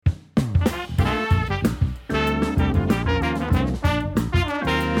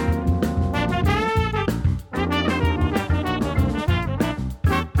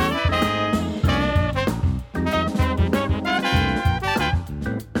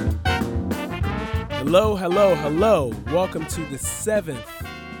Hello, hello, hello. Welcome to the 7th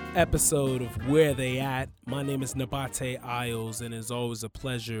episode of Where They At. My name is Nabate Isles, and it's always a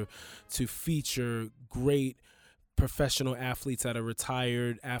pleasure to feature great professional athletes that are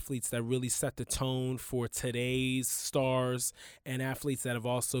retired, athletes that really set the tone for today's stars, and athletes that have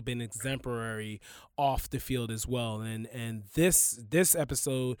also been exemplary off the field as well. And this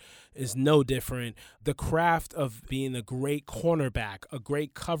episode is no different. The craft of being a great cornerback, a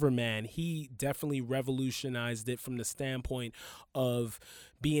great cover man, he definitely revolutionized it from the standpoint of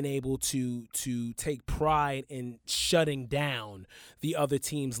being able to take pride in shutting down the other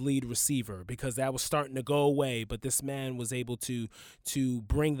team's lead receiver, because that was starting to go away. But this man was able to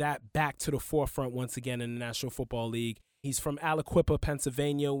bring that back to the forefront once again in the National Football League. He's from Aliquippa,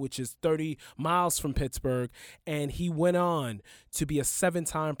 Pennsylvania, which is 30 miles from Pittsburgh, and he went on to be a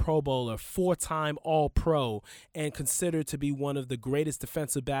 7-time Pro Bowler, 4-time All-Pro, and considered to be one of the greatest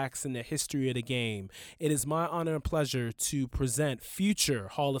defensive backs in the history of the game. It is my honor and pleasure to present future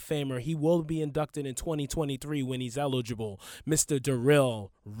Hall of Famer. He will be inducted in 2023 when he's eligible, Mr.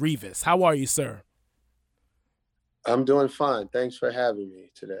 Darrelle Revis. How are you, sir? I'm doing fine. Thanks for having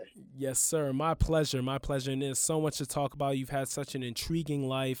me today. Yes, sir. My pleasure. My pleasure. And there's so much to talk about. You've had such an intriguing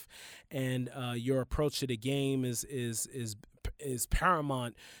life, and your approach to the game is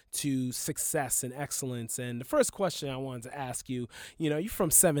paramount to success and excellence. And the first question I wanted to ask you, you're from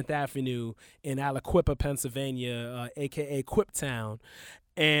 7th Avenue in Aliquippa, Pennsylvania, a.k.a. Quiptown.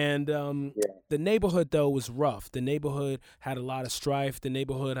 And the neighborhood, though, was rough. The neighborhood had a lot of strife. The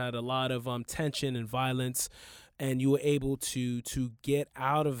neighborhood had a lot of tension and violence. And you were able to get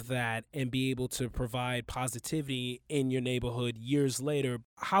out of that and be able to provide positivity in your neighborhood years later.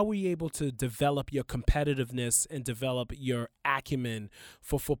 How were you able to develop your competitiveness and develop your acumen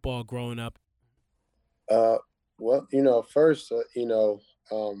for football growing up? Well, first,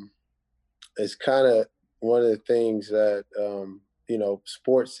 it's kind of one of the things that,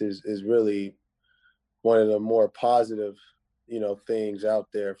 sports is really one of the more positive, things out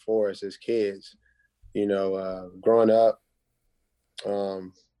there for us as kids. Growing up,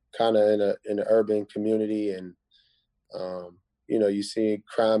 kind of in an urban community, and you see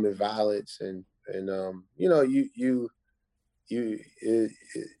crime and violence, and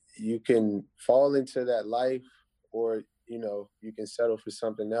you can fall into that life, or you can settle for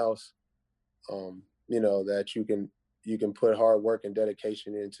something else. That you can put hard work and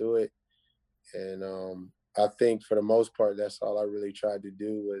dedication into it, and I think for the most part, that's all I really tried to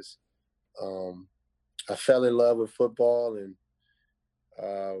do was. I fell in love with football, and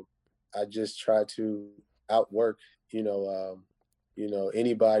I just tried to outwork,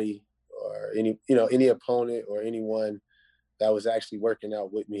 anybody, or any opponent or anyone that was actually working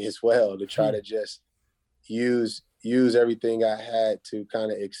out with me as well, to try to just use everything I had to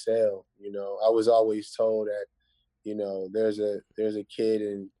kind of excel. I was always told that, there's a kid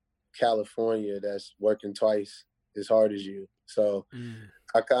in California that's working twice as hard as you. So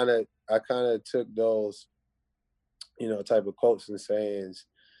I kind of took those, type of quotes and sayings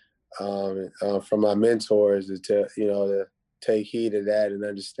from my mentors to take heed of that and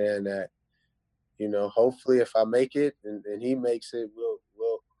understand that, hopefully if I make it and he makes it,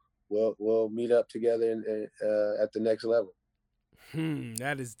 we'll meet up together at the next level.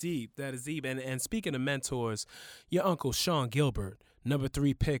 That is deep. That is deep. And speaking of mentors, your uncle Sean Gilbert, number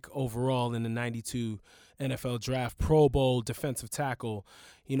 3 pick overall in the 92 NFL draft, Pro Bowl defensive tackle.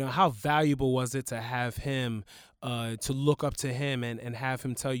 How valuable was it to have him, to look up to him and have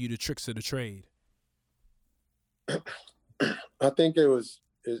him tell you the tricks of the trade? I think it was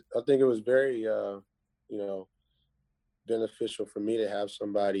very, beneficial for me to have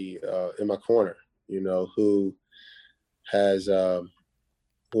somebody in my corner, who has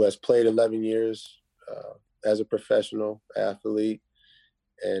played 11 years as a professional athlete,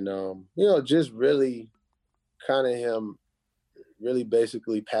 and just really kind of him really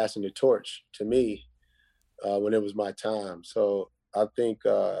basically passing the torch to me when it was my time. So I think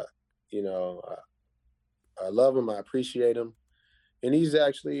I love him, I appreciate him, and he's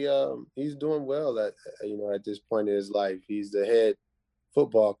actually he's doing well at this point in his life. He's the head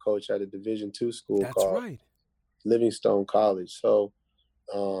football coach at a Division II school called Livingstone College. So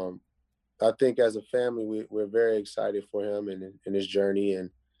I think as a family, we're very excited for him and in his journey. And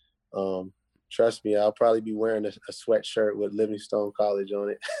trust me, I'll probably be wearing a sweatshirt with Livingstone College on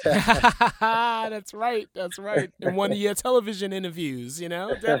it. That's right. That's right. In one of your television interviews,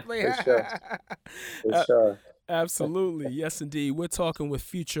 definitely. For sure. Absolutely. Yes, indeed. We're talking with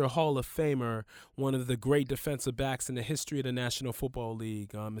future Hall of Famer, one of the great defensive backs in the history of the National Football League,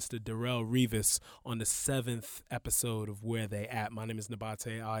 Mr. Darrelle Revis, on the 7th episode of Where They At. My name is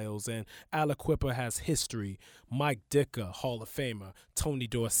Nabate Isles, and Aliquippa has history. Mike Ditka, Hall of Famer. Tony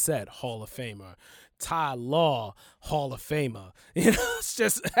Dorsett, Hall of Famer. Ty Law, Hall of Famer. It's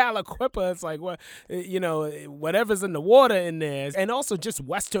just Aliquippa. It's like, what, whatever's in the water in there. And also just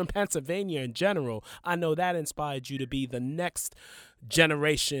Western Pennsylvania in general. I know that inspired you to be the next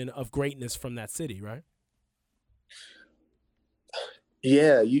generation of greatness from that city, right?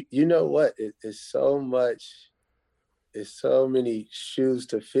 Yeah, you know what? It's so much. It's so many shoes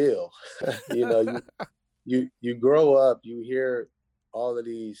to fill. You grow up, you hear all of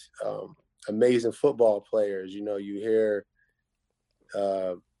these amazing football players. You hear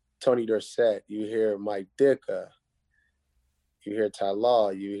Tony Dorsett, you hear Mike Ditka, you hear Ty Law,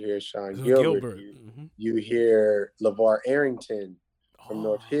 you hear Sean Gilbert. You hear LeVar Arrington from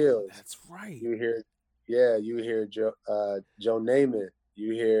North Hills. That's right. You hear Joe Namath,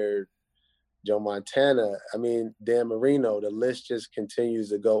 you hear Joe Montana. I mean, Dan Marino. The list just continues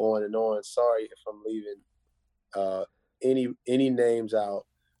to go on and on. Sorry if I'm leaving any names out,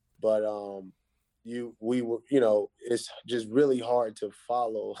 but it's just really hard to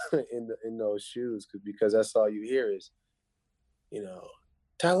follow in those shoes because that's all you hear is,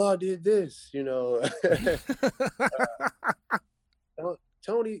 Ty Law did this,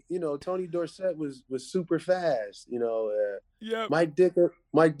 Tony Dorsett was super fast, Yep. Mike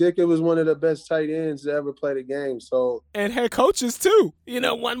Ditka was one of the best tight ends to ever play the game. So, and head coaches too,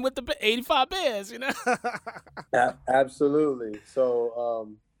 one with the 85 Bears, Absolutely. So,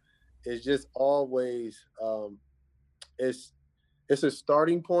 it's just always, it's a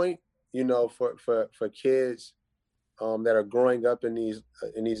starting point, for kids, that are growing up in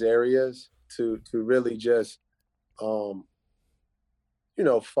these areas to really just,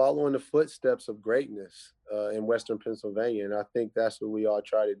 following the footsteps of greatness in Western Pennsylvania. And I think that's what we all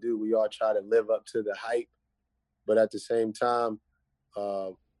try to do. We all try to live up to the hype, but at the same time,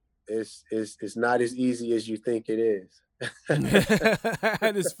 it's not as easy as you think it is.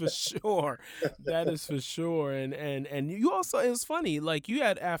 That is for sure. That is for sure. And you also, it was funny, like you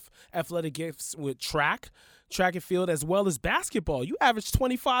had athletic gifts with track and field, as well as basketball. You averaged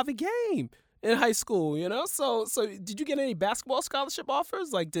 25 a game in high school, So did you get any basketball scholarship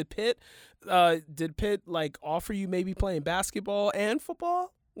offers? Like, did Pitt like offer you maybe playing basketball and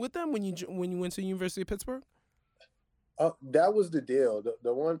football with them when you went to the University of Pittsburgh? That was the deal.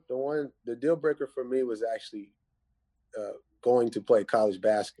 The deal breaker for me was actually going to play college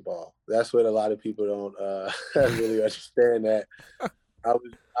basketball. That's what a lot of people don't really understand. That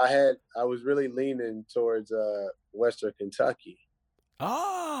I was really leaning towards Western Kentucky.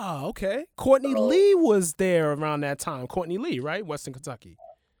 Ah, okay. Courtney Lee was there around that time. Courtney Lee, right? Western Kentucky.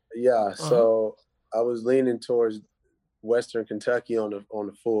 Yeah. So I was leaning towards Western Kentucky on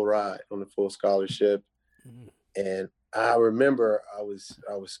the full ride, on the full scholarship. Mm-hmm. And I remember I was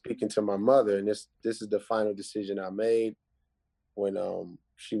speaking to my mother, and this is the final decision I made when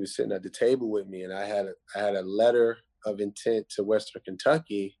she was sitting at the table with me, and I had a letter of intent to Western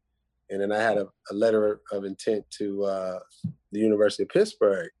Kentucky, and then I had a letter of intent to the University of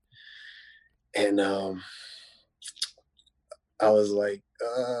Pittsburgh, and I was like,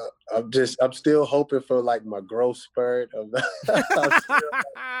 I'm still hoping for like my growth spurt of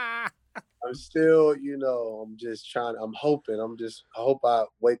I'm still, I'm just trying. I hope I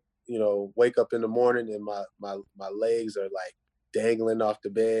wake up in the morning and my legs are like dangling off the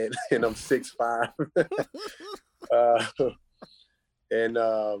bed and I'm 6'5".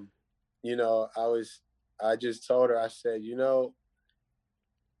 I just told her, I said,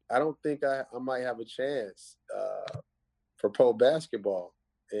 I don't think I might have a chance for pro basketball.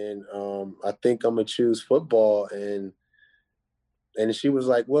 And I think I'm gonna choose football. And she was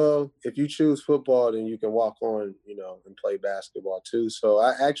like, well, if you choose football, then you can walk on, and play basketball too. So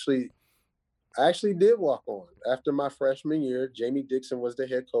I actually did walk on. After my freshman year, Jamie Dixon was the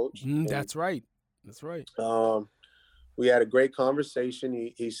head coach. That's right. That's right. We had a great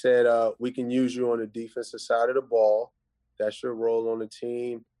conversation. He said, we can use you on the defensive side of the ball. That's your role on the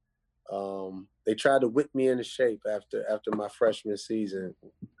team. They tried to whip me into shape after my freshman season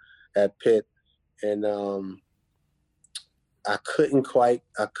at Pitt. And I couldn't quite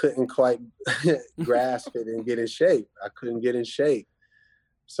grasp it and get in shape. I couldn't get in shape.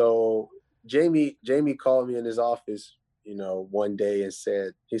 So Jamie called me in his office, one day and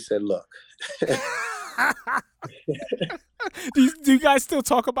said, look. Do you guys still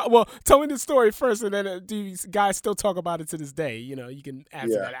talk about, well, tell me the story first, and then do you guys still talk about it to this day? You can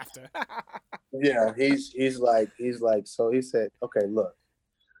answer that after. Yeah, he's like, so he said, okay, look.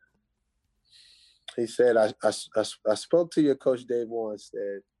 He said, I spoke to your coach, Dave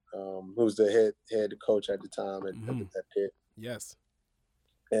Warnstead, who's the head coach at the time at Pitt. Yes.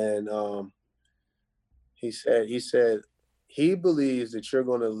 And he said he believes that you're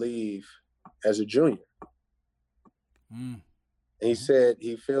going to leave as a junior. And he said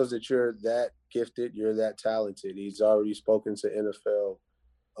he feels that you're that gifted, you're that talented. He's already spoken to NFL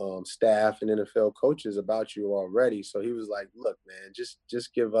staff and NFL coaches about you already. So he was like, look, man, just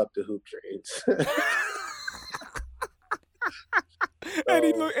give up the hoop dreams.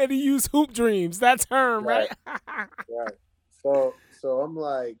 And he used hoop dreams. That term, right? Right. So I'm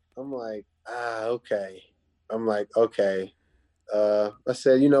like, okay. I'm like, okay. I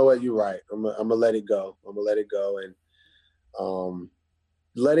said, you know what, you're right. I'm gonna let it go. And let it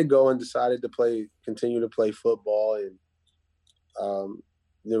go, and decided to continue to play football, and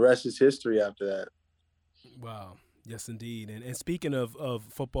the rest is history after that. Wow. Yes, indeed. And speaking of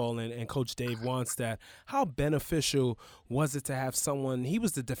football and Coach Dave Wannstedt, how beneficial was it to have someone? He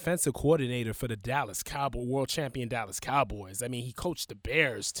was the defensive coordinator for the world champion Dallas Cowboys. I mean, he coached the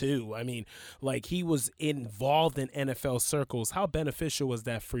Bears too. I mean, like, he was involved in NFL circles. How beneficial was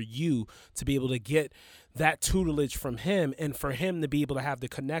that for you to be able to get that tutelage from him, and for him to be able to have the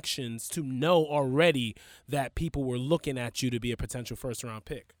connections to know already that people were looking at you to be a potential first-round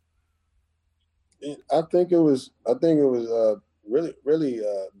pick? I think it was really, really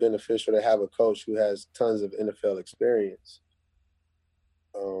beneficial to have a coach who has tons of NFL experience.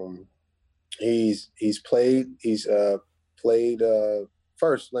 He's played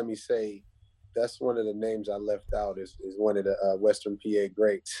first. Let me say, that's one of the names I left out, is one of the Western PA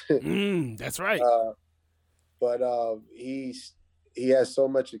greats. That's right. But he has so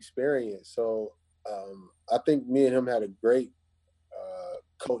much experience. So I think me and him had a great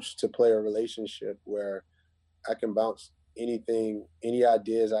coach to player relationship, where I can bounce anything, any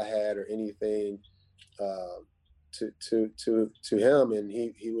ideas I had or anything to him, and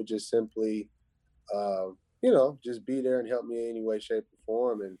he would just simply just be there and help me in any way, shape, or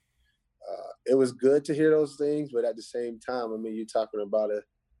form. And it was good to hear those things, but at the same time, I mean, you're talking about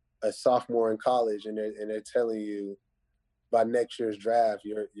a sophomore in college, and they're telling you by next year's draft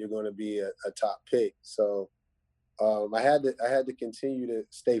you're going to be a top pick. So I had to continue to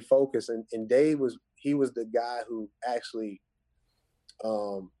stay focused, and Dave was the guy who actually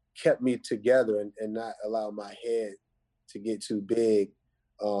kept me together and not allow my head to get too big,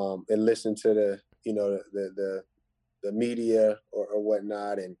 and listen to the media or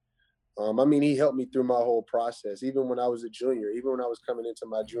whatnot. And I mean, he helped me through my whole process, even when I was a junior, even when I was coming into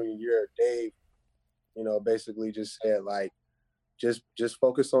my junior year. Dave, basically just said, like, just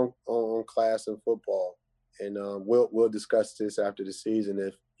focus on class and football. And we'll discuss this after the season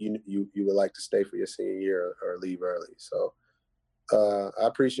if you would like to stay for your senior year or leave early. So I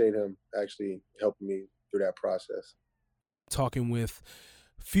appreciate him actually helping me through that process. Talking with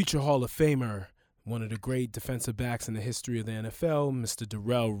future Hall of Famer, one of the great defensive backs in the history of the NFL, Mr.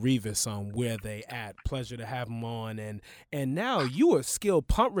 Darrelle Revis, on Where They At. Pleasure to have him on. And now you are a skilled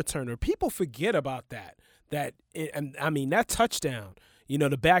punt returner. People forget about that. I mean, that touchdown,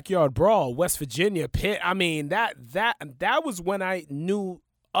 the backyard brawl, West Virginia, Pitt. I mean, that was when I knew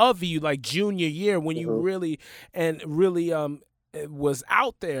of you, like junior year, when you really was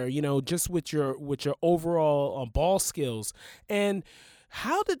out there, just with your overall ball skills. And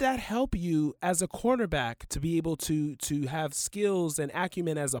how did that help you as a cornerback to be able to have skills and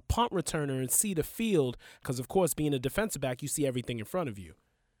acumen as a punt returner and see the field? Because, of course, being a defensive back, you see everything in front of you.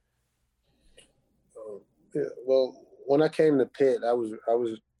 Yeah, well, when I came to Pitt, I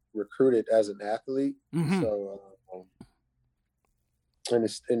was recruited as an athlete. So in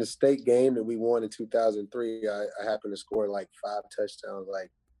the state game that we won in 2003, I happened to score like 5 touchdowns,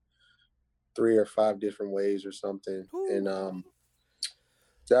 like 3 or 5 different ways or something. Ooh. And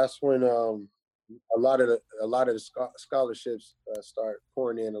that's when a lot of the scholarships start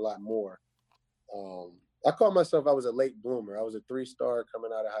pouring in a lot more. I call myself, I was a late bloomer. I was a 3-star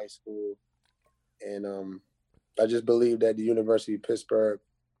coming out of high school, and I just believed that the University of Pittsburgh,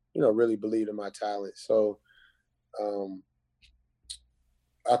 really believed in my talent. So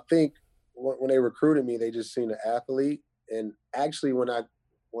I think when they recruited me, they just seen an athlete. And actually, when I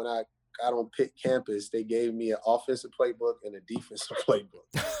got on Pitt campus, they gave me an offensive playbook and a defensive playbook.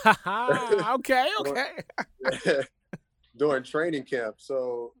 Okay. During training camp.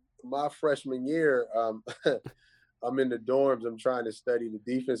 So my freshman year, I'm in the dorms. I'm trying to study the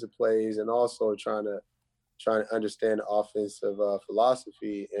defensive plays and also trying to understand the offensive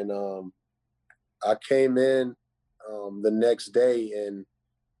philosophy. And I came in the next day, and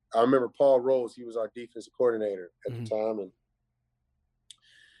I remember Paul Rose, he was our defensive coordinator at the time, and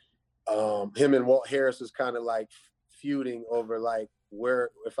him and Walt Harris was kind of like feuding over like where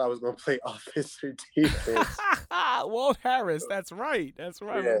if I was going to play offense or defense. Walt Harris, that's right. That's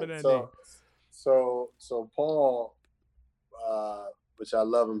right. Yeah, I remember that name. So Paul, which I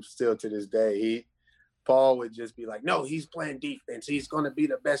love him still to this day, Paul would just be like, no, he's playing defense. He's going to be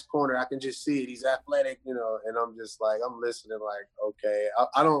the best corner. I can just see it. He's athletic, you know, and I'm just like, I'm listening like, okay.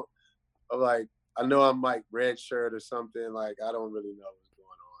 I'm like, I know I'm like red shirt or something. Like, I don't really know what's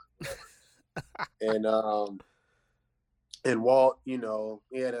going on. And Walt, you know,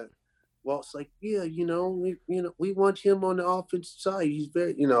 Walt's like, yeah, you know, we want him on the offensive side. He's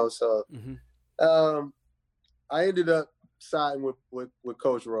very, you know, so I ended up siding with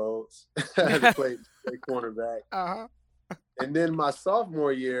Coach Rhodes. I had to play cornerback. And then my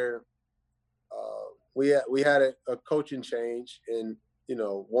sophomore year, we had a coaching change, and you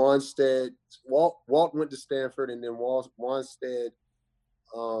know, Walt went to Stanford, and then Wanstead,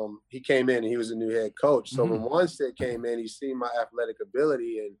 he came in and he was a new head coach. So when Wanstead came in, he seen my athletic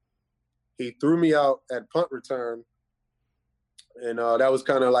ability, and he threw me out at punt return, and that was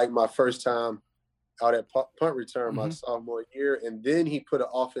kind of like my first time out at punt return my sophomore year. And then he put an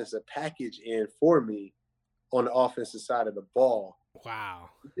offensive package in for me on the offensive side of the ball. Wow.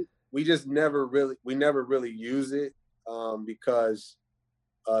 We just never really use it because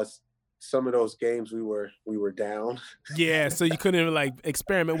some of those games we were down. Yeah, so you couldn't even like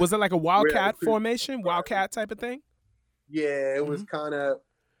experiment. Was it like a wildcat formation, wildcat type of thing? Yeah, it was kind of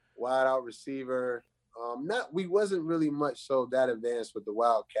wide out receiver. We wasn't really much so that advanced with the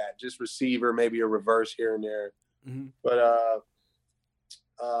wildcat, just receiver, maybe a reverse here and there. But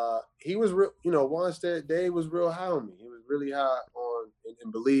he was real, you know, Wanstead, Dave was real high on me. He was really high on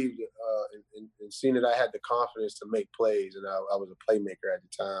and believed and seen that I had the confidence to make plays, and I was a playmaker at the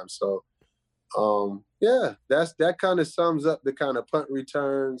time. So yeah, that kind of sums up the kind of punt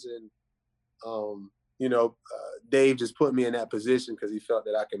returns, and you know, Dave just put me in that position because he felt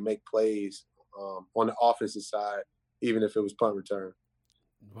that I could make plays on the offensive side, even if it was punt return.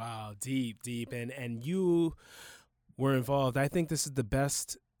 Wow, deep, and you were involved. I think this is the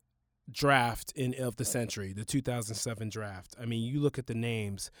best draft of the century, the 2007 draft. I mean, you look at the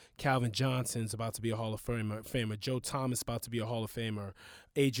names. Calvin Johnson's about to be a Hall of Famer. Joe Thomas about to be a Hall of Famer.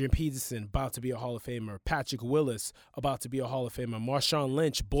 Adrian Peterson about to be a Hall of Famer. Patrick Willis about to be a Hall of Famer. Marshawn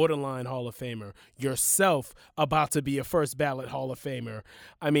Lynch, borderline Hall of Famer. Yourself about to be a first ballot Hall of Famer.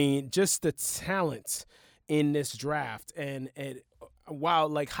 I mean, just the talent in this draft. And wow,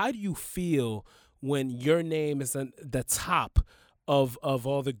 like, how do you feel when your name is at the top of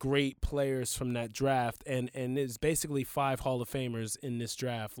all the great players from that draft, and there's basically 5 Hall of Famers in this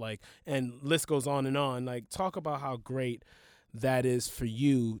draft, like, and list goes on and on. Like, talk about how great that is for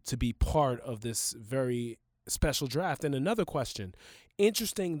you to be part of this very special draft. And another question,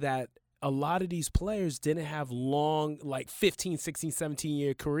 interesting that a lot of these players didn't have long, like 15, 16,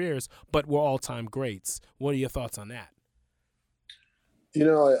 17-year careers, but were all-time greats. What are your thoughts on that? You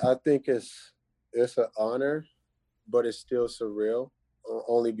know, I think it's an honor, but it's still surreal,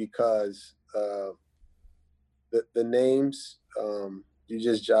 only because the names you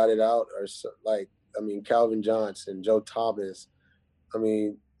just jotted out are like, I mean, Calvin Johnson, Joe Thomas, I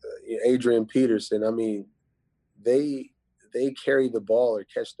mean, Adrian Peterson. I mean, they carry the ball or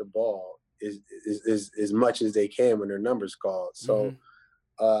catch the ball as much as they can when their number's called. So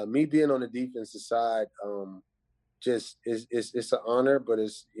me being on the defensive side, just it's an honor, but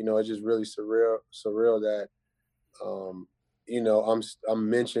it's, you know, it's just really surreal that you know, I'm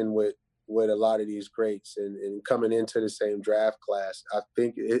mentioned with a lot of these greats and coming into the same draft class. I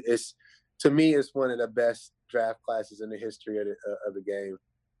think it's, to me, it's one of the best draft classes in the history of the game.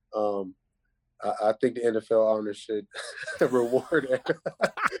 I think the NFL owners should reward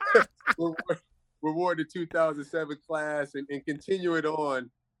the 2007 class and continue it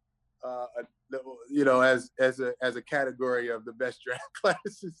on. You know, as a category of the best draft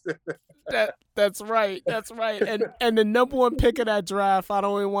classes. That's right. And the number one pick of that draft, I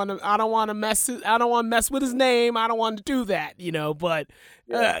don't want to mess with his name. I don't want to do that, you know. But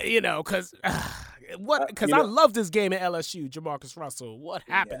you know, because I love this game at LSU, Jamarcus Russell. What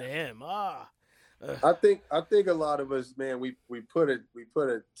happened to him? I think a lot of us, man, we put a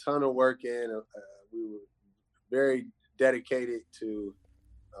ton of work in. We were very dedicated to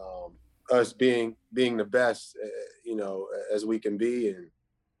us being the best, you know, as we can be. And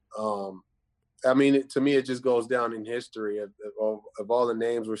I mean, to me, it just goes down in history of all the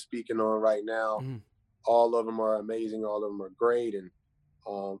names we're speaking on right now. All of them are amazing. All of them are great. And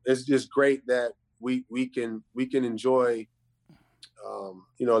it's just great that we can enjoy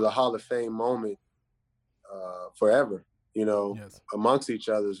the Hall of Fame moment forever. Yes. Amongst each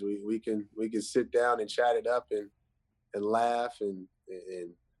others, we can sit down and chat it up and laugh and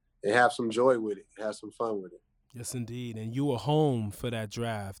have some joy with it, have some fun with it. Yes, indeed. And you were home for that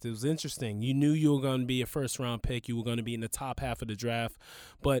draft. It was interesting. You knew you were going to be a first round pick. You were going to be in the top half of the draft.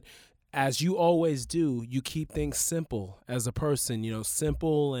 But as you always do, you keep things simple as a person,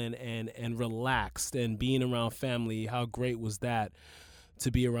 simple and relaxed, and being around family. How great was that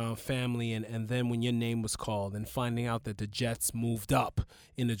to be around family? And then when your name was called and finding out that the Jets moved up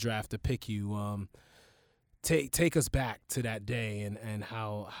in the draft to pick you, take us back to that day and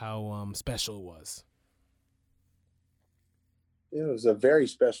how special it was. It was a very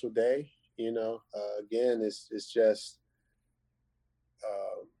special day. Again, it's just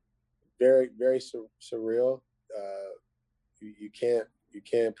very, very surreal. You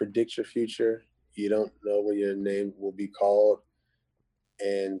can't predict your future. You don't know when your name will be called,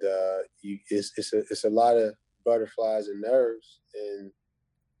 and it's a lot of butterflies and nerves. And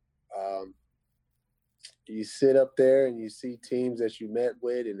you sit up there and you see teams that you met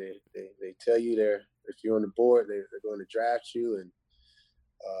with, and they tell you if you're on the board, they're going to draft you, and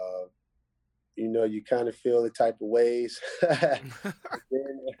you kind of feel the type of ways. Then,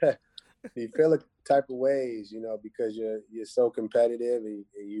 you feel the type of ways, because you're so competitive, and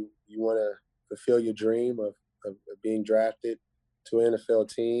you want to fulfill your dream of being drafted to an NFL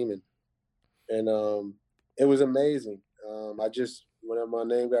team, and it was amazing. When my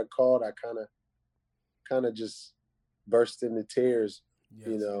name got called, I kind of just burst into tears,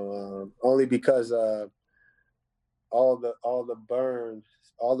 yes. only because all the burns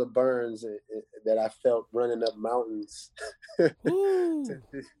that I felt running up mountains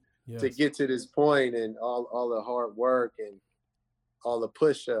to get to this point, and all the hard work and all the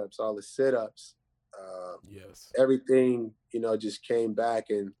push-ups, all the sit-ups, everything, just came back,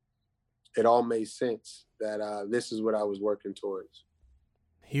 and it all made sense that this is what I was working towards.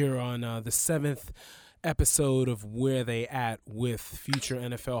 Here on the 7th episode of Where They At with future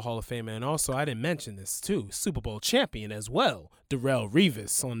NFL Hall of Famer, and also, I didn't mention this too, Super Bowl champion as well, Darrelle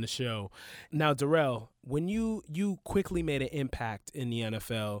Revis on the show. Now, Darrelle, when you quickly made an impact in the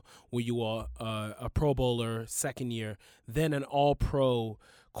NFL, where you are a Pro Bowler second year, then an All-Pro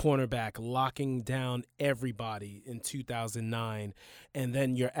cornerback, locking down everybody in 2009, and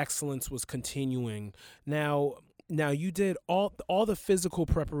then your excellence was continuing. Now you did all the physical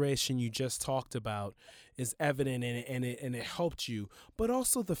preparation you just talked about is evident and it helped you, but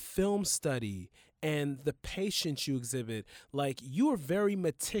also the film study and the patience you exhibit. Like, you are very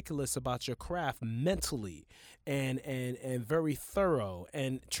meticulous about your craft mentally and very thorough,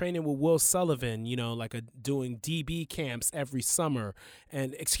 and training with Will Sullivan, doing DB camps every spring.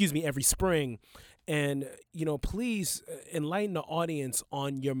 And, please enlighten the audience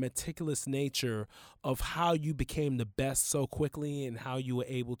on your meticulous nature of how you became the best so quickly and how you were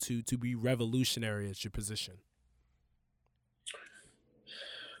able to be revolutionary at your position.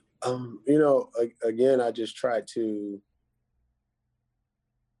 Again, I just try to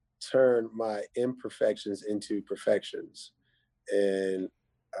turn my imperfections into perfections. And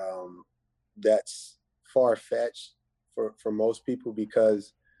that's far-fetched for most people,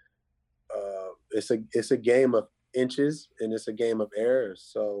 because it's a game of inches and it's a game of errors.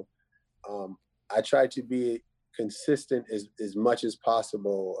 So I try to be consistent as much as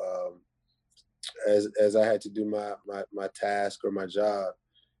possible, as I had to do my task or my job.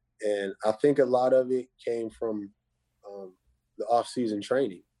 And I think a lot of it came from the off-season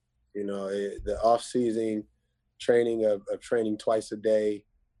training. The off-season training of training twice a day,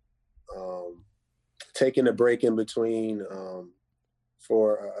 taking a break in between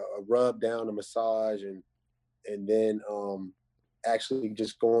for a rub down, a massage, and then actually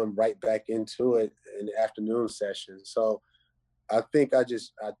just going right back into it in the afternoon session. So I think I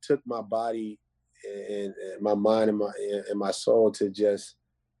took my body and my mind and my soul to just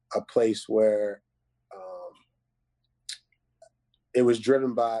a place where it was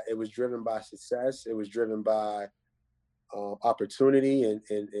driven by success. It was driven by opportunity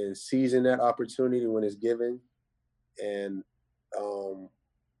and seizing that opportunity when it's given. And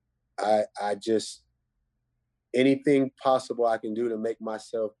I just, anything possible I can do to make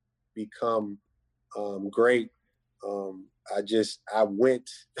myself become great. I went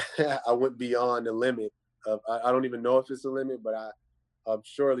I went beyond the limit of, I don't even know if it's a limit, but I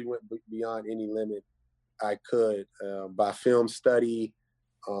surely went beyond any limit I could by film study,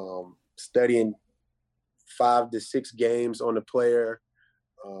 studying 5 to 6 games on the player,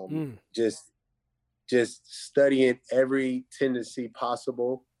 just studying every tendency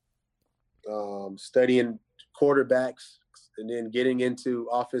possible, studying quarterbacks and then getting into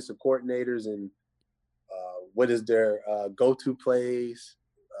offensive coordinators and what is their go-to plays.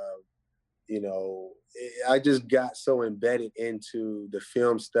 I just got so embedded into the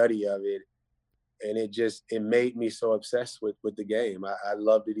film study of it, and it made me so obsessed with the game. I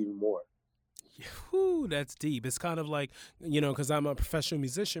loved it even more. Whew, that's deep. It's kind of like, because I'm a professional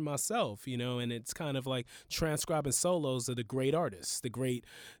musician myself, and it's kind of like transcribing solos of the great artists, the great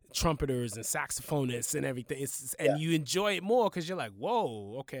trumpeters and saxophonists and everything. And you enjoy it more because you're like,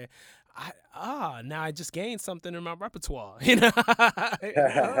 whoa, okay. Now I just gained something in my repertoire. Yeah.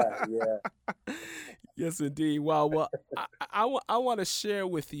 Yes, indeed. Well, I want to share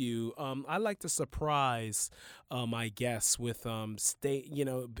with you. I like to surprise my guests with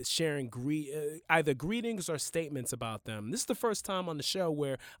sharing either greetings or statements about them. This is the first time on the show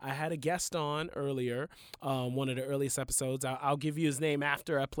where I had a guest on earlier, one of the earliest episodes. I'll give you his name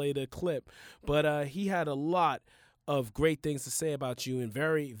after I play the clip, but he had a lot of great things to say about you, and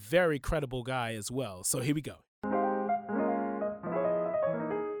very, very credible guy as well. So here we go.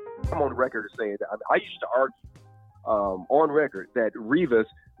 I'm on record as saying that I used to argue on record that Revis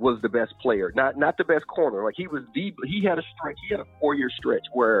was the best player, not the best corner. Like he had a 4-year stretch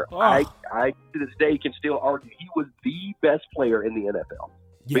where I to this day can still argue he was the best player in the NFL,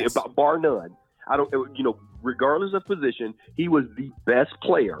 yes. Bar none. Regardless of position, he was the best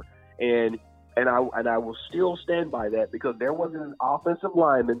player, and I will still stand by that because there wasn't an offensive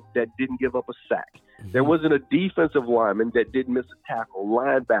lineman that didn't give up a sack. Mm-hmm. There wasn't a defensive lineman that didn't miss a tackle,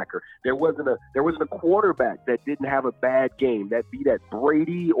 linebacker. There wasn't a quarterback that didn't have a bad game. That be that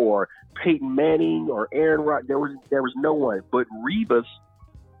Brady or Peyton Manning or Aaron Rodgers. There was no one. But Revis,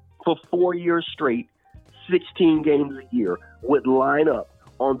 for 4 years straight, 16 games a year, would line up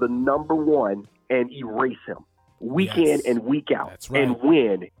on the number one and erase him week in and week out. That's right. And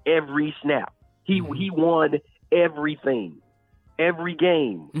win every snap. He won everything, every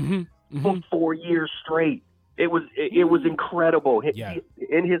game for 4 years straight. It was incredible. Yeah.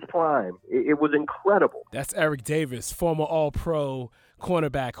 In his prime, it was incredible. That's Eric Davis, former All-Pro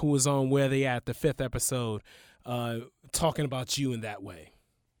cornerback who was on Where They At, the 5th episode, talking about you in that way.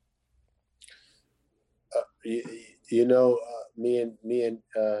 Me and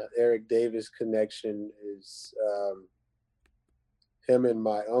Eric Davis connection is him and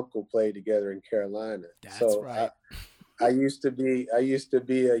my uncle played together in Carolina. That's right. I used to be a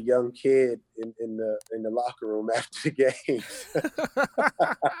young kid in the locker room after the games.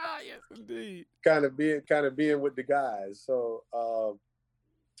 Yes, indeed. kind of being with the guys. So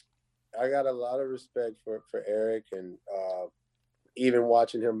I got a lot of respect for Eric, and even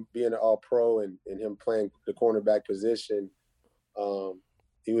watching him being an All-Pro and him playing the cornerback position.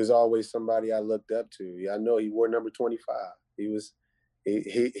 He was always somebody I looked up to. I know he wore number 25. He was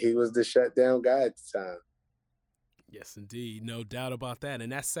the shutdown guy at the time. Yes, indeed. No doubt about that.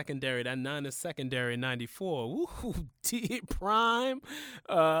 And that secondary, that Niners secondary in 94. Woo, Prime,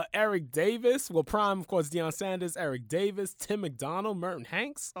 Eric Davis. Well, Prime, of course, Deion Sanders, Eric Davis, Tim McDonald, Merton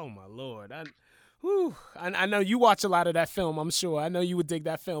Hanks. Oh, my Lord. I know you watch a lot of that film, I'm sure. I know you would dig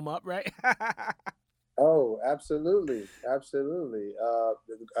that film up, right? Oh, absolutely. Absolutely.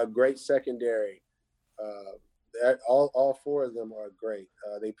 A great secondary. All four of them are great.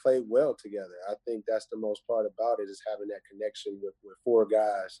 They play well together. I think that's the most part about it, is having that connection with four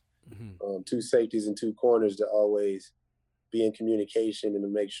guys, two safeties and two corners, to always be in communication and to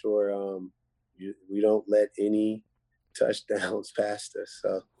make sure we don't let any touchdowns past us.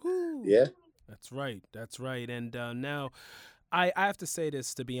 So, yeah. That's right. And now I have to say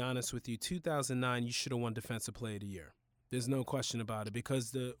this, to be honest with you. 2009, you should have won Defensive Player of the Year. There's no question about it,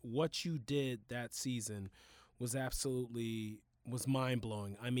 because what you did that season was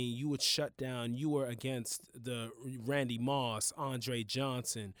mind-blowing. I mean, you would shut down. You were against the Randy Moss, Andre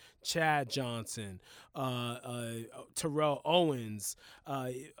Johnson, Chad Johnson, Terrell Owens,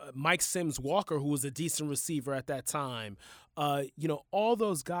 Mike Sims Walker, who was a decent receiver at that time. All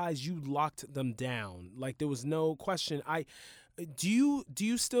those guys, you locked them down. Like, there was no question. Do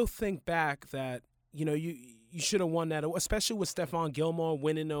you still think back that, you should have won that, especially with Stephon Gilmore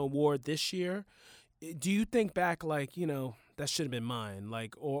winning the award this year? Do you think back like, that should have been mine,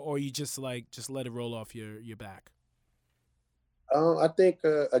 like, or you just let it roll off your back? I think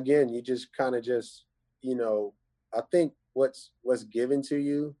again, you just kind of I think what's given to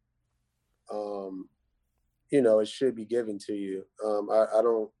you, it should be given to you. I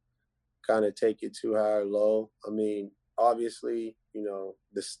don't kind of take it too high or low. I mean, obviously,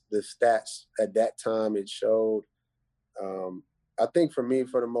 the stats at that time, it showed. I think for me,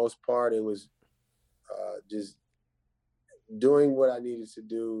 for the most part, it was just doing what I needed to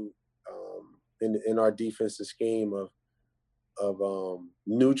do in our defensive scheme of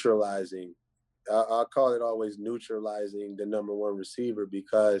neutralizing. I call it always neutralizing the number one receiver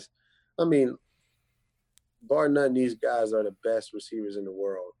because, I mean, bar none, these guys are the best receivers in the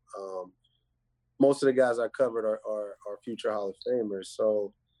world. Most of the guys I covered are future Hall of Famers.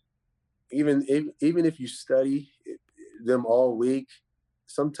 So even if you study them all week,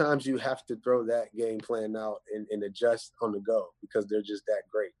 sometimes you have to throw that game plan out and adjust on the go because they're just that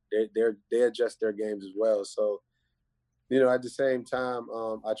great. They adjust their games as well. So, at the same time,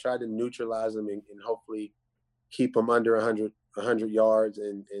 I try to neutralize them and hopefully keep them under 100 yards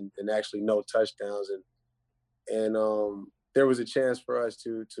and actually no touchdowns. And there was a chance for us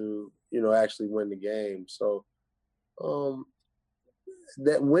to actually win the game. So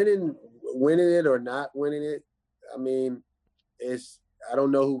that winning it or not winning it, I mean, I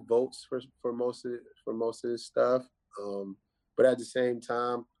don't know who votes for most of this stuff, but at the same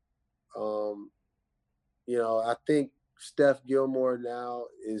time, I think Steph Gilmore now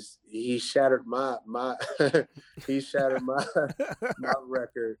he shattered my he shattered my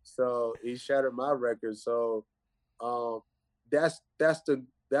record. So he shattered my record. So that's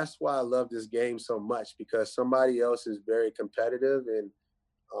why I love this game so much, because somebody else is very competitive and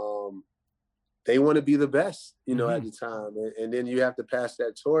they want to be the best, at the time. And then you have to pass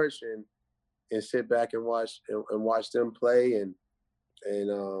that torch and sit back and watch them play and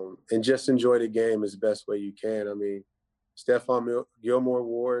just enjoy the game as the best way you can. I mean, Stephon Gilmore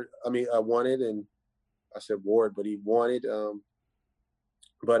won it, and I said Ward, but he won it.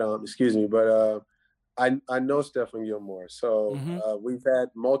 Excuse me, but I know Stephon Gilmore, so we've had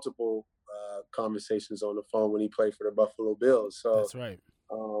multiple conversations on the phone when he played for the Buffalo Bills. So that's right.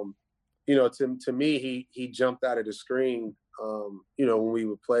 To me, he jumped out of the screen. When we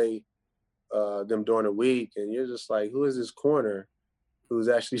would play them during the week, and you're just like, who is this corner who's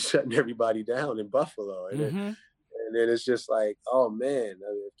actually shutting everybody down in Buffalo? And then it's just like, oh man,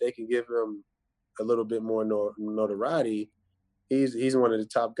 if they can give him a little bit more notoriety, he's one of the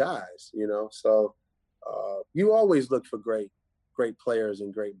top guys, So you always look for great players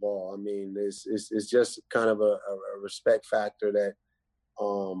and great ball. I mean, it's just kind of a respect factor that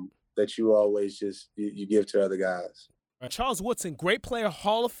you always just you give to other guys. Charles Woodson, great player,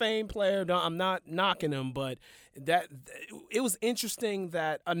 Hall of Fame player. No, I'm not knocking him, but it was interesting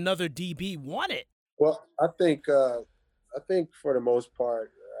that another DB won it. Well, I think for the most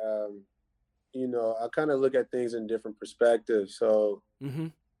part, I kind of look at things in different perspectives. So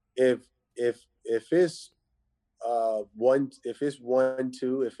if it's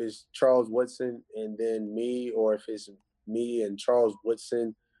 1-2, if it's Charles Woodson and then me, or if it's me and Charles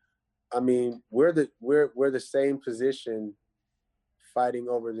Woodson, I mean, we're the same position fighting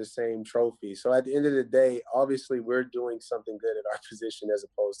over the same trophy. So at the end of the day, obviously we're doing something good at our position as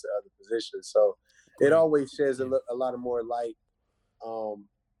opposed to other positions. So it always sheds a lot of more light.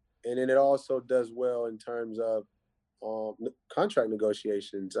 And then it also does well in terms of contract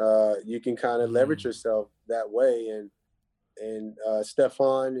negotiations. You can kind of leverage yourself that way. And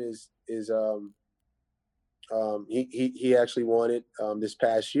Stephon is he actually won it this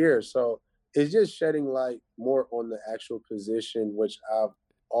past year. So it's just shedding light more on the actual position, which I'm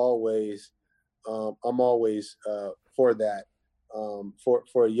always for that,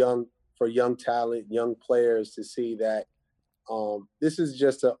 for young talent, young players to see that this is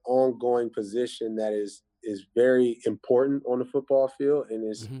just an ongoing position that is very important on the football field and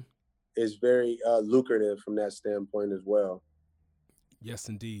is very lucrative from that standpoint as well. Yes,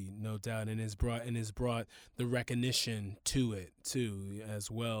 indeed, no doubt, and it's brought the recognition to it too as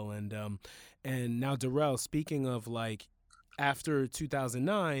well. And now, Darrell, speaking of like after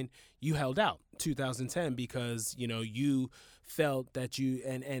 2009, you held out 2010 because you felt that you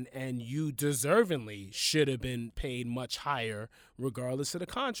and you deservingly should have been paid much higher regardless of the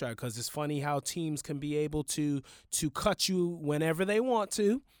contract, because it's funny how teams can be able to cut you whenever they want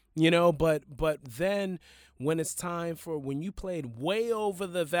to. But then when it's time when you played way over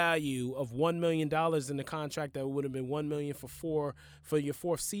the value of $1 million in the contract that would have been $1 million for your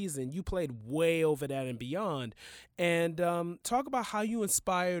fourth season, you played way over that and beyond. And talk about how you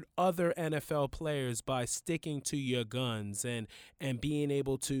inspired other NFL players by sticking to your guns and being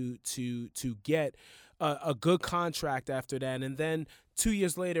able to get a good contract after that, and then 2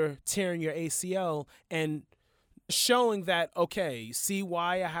 years later tearing your ACL and showing that, okay, see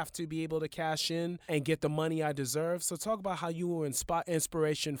why I have to be able to cash in and get the money I deserve. So talk about how you were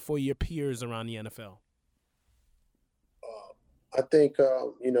inspiration for your peers around the NFL. I think,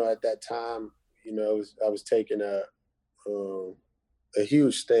 at that time, I was taking a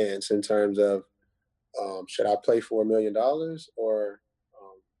huge stance in terms of should I play for $1 million or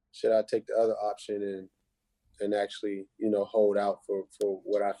should I take the other option and actually, hold out for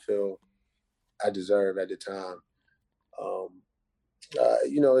what I feel I deserve at the time.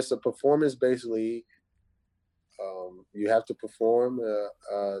 It's a performance-based league. You have to perform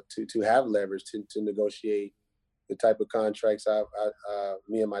to have leverage to negotiate the type of contracts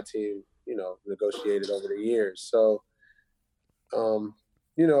me and my team, negotiated over the years. So, during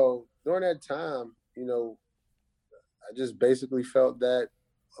that time, I just basically felt that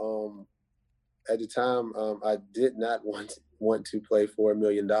at the time I did not want to play for $1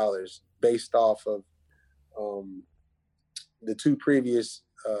 million based off of the two previous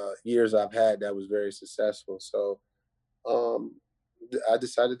years I've had that was very successful. So I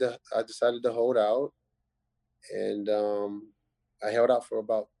decided to hold out, and I held out for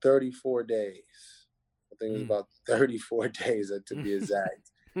about 34 days. I think it was about 34 days to be exact.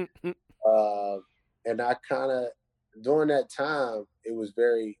 And I kind of, during that time, it was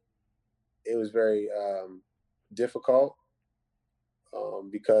very difficult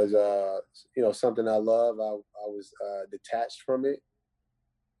because something I love, I was detached from it.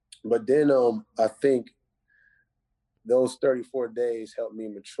 But then I think those 34 days helped me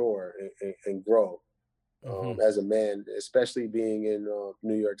mature and grow as a man, especially being in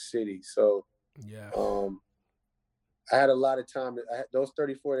New York City. So I had a lot of time. Those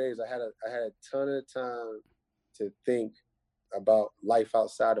 34 days, I had a ton of time to think about life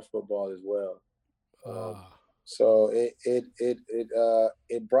outside of football as well. So it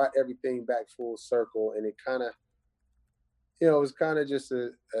brought everything back full circle, and it kind of, it was kind of just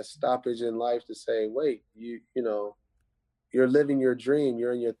a stoppage in life to say, wait, you're living your dream.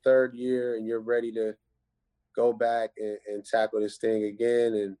 You're in your third year, and you're ready to go back and tackle this thing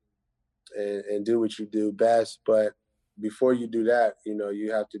again and do what you do best. But before you do that,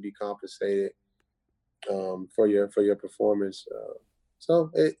 you have to be compensated for your performance.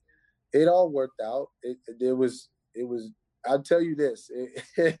 So it all worked out. It was. I'll tell you this.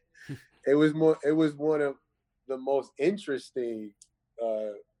 It was one of the most interesting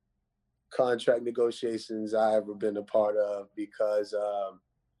contract negotiations I ever been a part of, because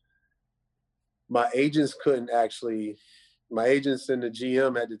my agents and the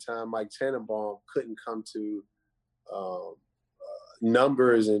GM at the time, Mike Tannenbaum, couldn't come to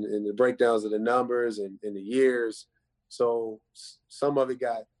numbers and the breakdowns of the numbers and the years. So some of it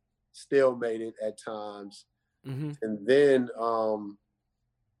got stalemated at times. And then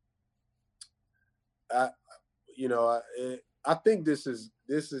I think this is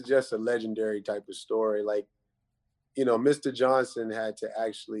just a legendary type of story. Like, Mr. Johnson had to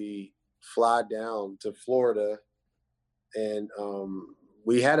actually fly down to Florida, and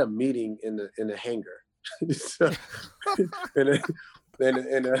we had a meeting in the hangar. So,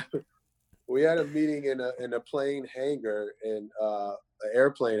 we had a meeting in a plane hangar, and an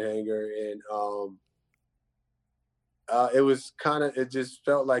airplane hangar, and it was it just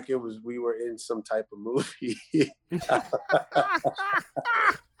felt like we were in some type of movie.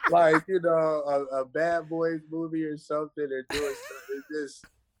 Like, a Bad Boys movie or something, or doing something.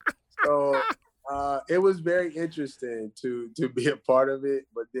 It was very interesting to be a part of it,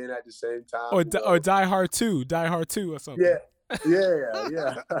 but then at the same time, or Die Hard 2 or something. Yeah.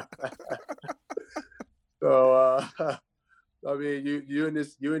 So I mean, you're in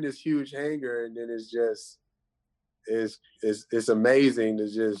this huge hangar, and then it's amazing to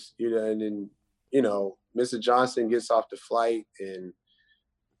just, and then Mr. Johnson gets off the flight and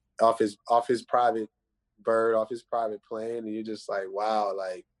off his private plane, and you're just like, wow,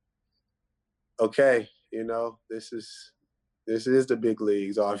 like, okay, this is the big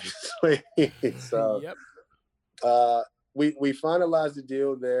leagues, obviously. So we finalized the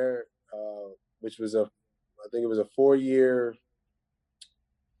deal there, which was I think it was a 4-year,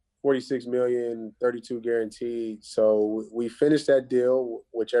 $46 million, 32 guaranteed. So we finished that deal,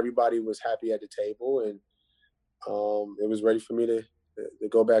 which everybody was happy at the table, and it was ready for me to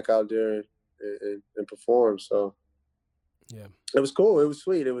go back out there and perform. So yeah, it was cool. It was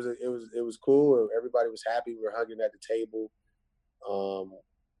sweet. It was cool. Everybody was happy. We were hugging at the table.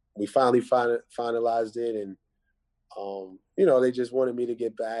 We finally finalized it, and they just wanted me to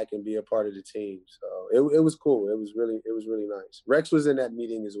get back and be a part of the team. So it was cool. It was really nice. Rex was in that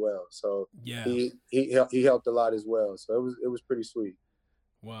meeting as well. So yeah, he helped a lot as well. So it was pretty sweet.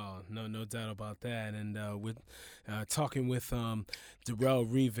 Wow, no doubt about that. And with talking with Darrelle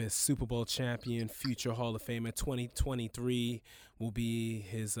Revis, Super Bowl champion, future Hall of Famer. 2023 will be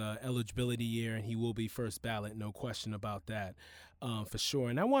his eligibility year, and he will be first ballot, no question about that. for sure.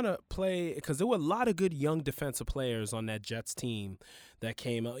 And I want to play because there were a lot of good young defensive players on that Jets team that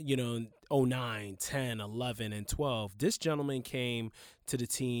came, in 09, 10, 11, and 12. This gentleman came to the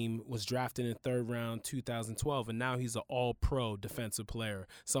team, was drafted in third round 2012, and now he's an all-pro defensive player.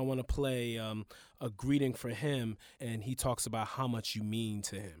 So I want to play a greeting for him, and he talks about how much you mean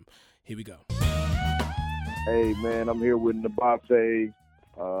to him. Here we go. Hey, man, I'm here with Nabate.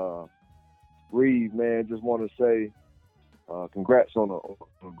 Reed, man, just want to say congrats on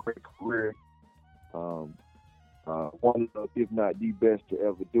a great career. One of, if not the best to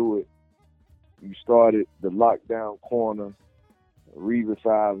ever do it. You started the lockdown corner, Revis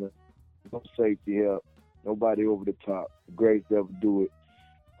Island, no safety help, nobody over the top. The greatest to ever do it.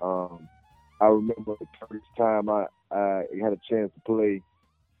 I remember the first time I had a chance to play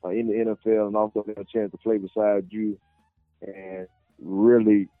in the NFL and also had a chance to play beside you. And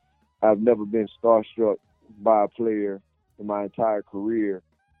really, I've never been starstruck by a player in my entire career.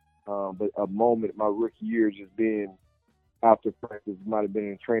 But a moment, my rookie year, just being after practice, might have been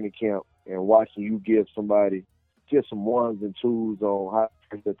in training camp, and watching you give somebody just some ones and twos on how to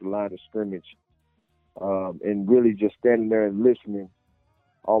press at the line of scrimmage, and really just standing there and listening,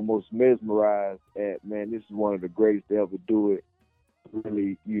 almost mesmerized at, man, this is one of the greatest to ever do it.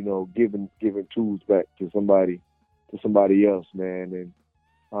 Really, giving tools back to somebody else, man.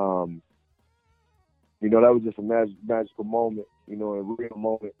 And that was just a magical moment, a real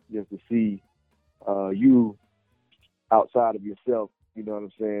moment just to see you outside of yourself, you know what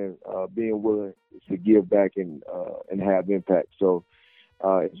I'm saying, being willing to give back and have impact. So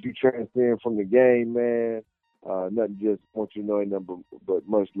as you transcend from the game, man, nothing, just want you to know nothing but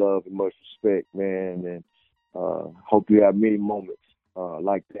much love and much respect, man. And hope you have many moments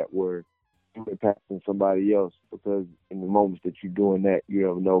like that where you're impacting somebody else, because in the moments that you're doing that, you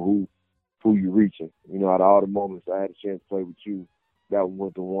never know who you're reaching. Out of all the moments I had a chance to play with you, that one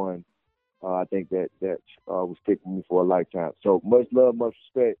was the one. I think that will stick with me for a lifetime. So much love, much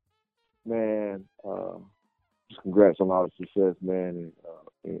respect, man. Just congrats on all the success, man,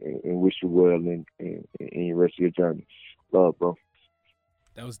 and wish you well in your rest of your journey. Love, bro.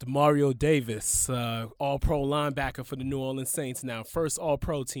 That was Demario Davis, all-pro linebacker for the New Orleans Saints now. First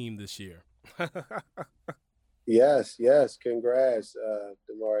all-pro team this year. Yes. Congrats,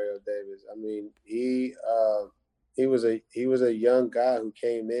 Demario Davis. I mean, he was a young guy who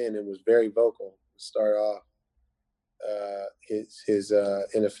came in and was very vocal to start off his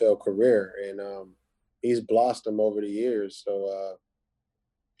NFL career, and he's blossomed over the years. So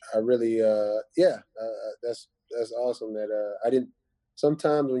I really, that's awesome. That I didn't.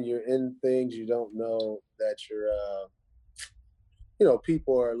 Sometimes when you're in things, you don't know that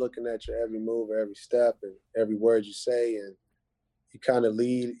people are looking at your every move or every step and every word you say, and you kind of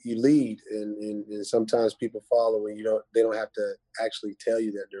lead, and sometimes people follow, and they don't have to actually tell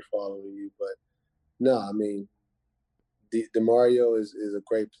you that they're following you. But no, I mean, Demario is a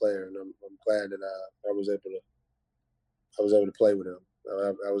great player, and I'm glad that I was able to play with him.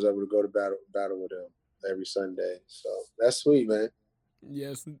 I was able to go to battle with him every Sunday. So that's sweet, man.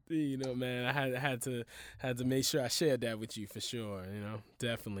 Yes, man, I had to make sure I shared that with you for sure,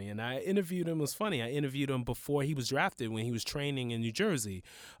 definitely. And I interviewed him. It was funny. I interviewed him before he was drafted, when he was training in New Jersey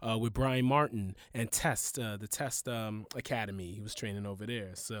with Brian Martin and the Test Academy. He was training over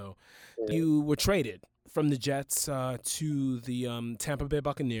there. So you were traded from the Jets to the Tampa Bay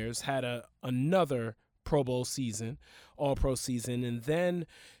Buccaneers, had another Pro Bowl season, all-pro season, and then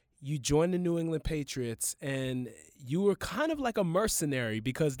you joined the New England Patriots, and you were kind of like a mercenary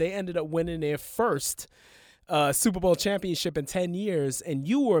because they ended up winning their first Super Bowl championship in 10 years, and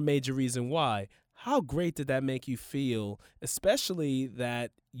you were a major reason why. How great did that make you feel, especially that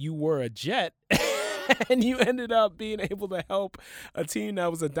you were a Jet and you ended up being able to help a team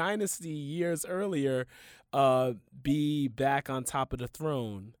that was a dynasty years earlier be back on top of the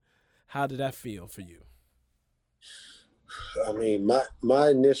throne? How did that feel for you? I mean, my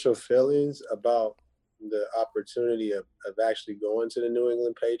initial feelings about the opportunity of actually going to the New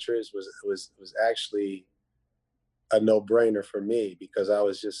England Patriots was actually a no-brainer for me, because I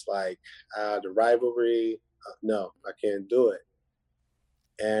was just like, the rivalry, no, I can't do it.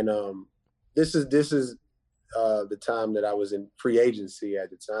 And this is the time that I was in free agency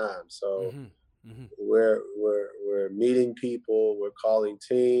at the time. So we're meeting people, we're calling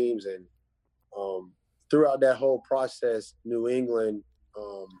teams, and throughout that whole process, New England,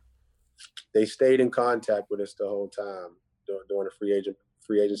 they stayed in contact with us the whole time during the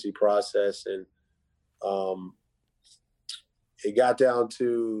free agency process, and it got down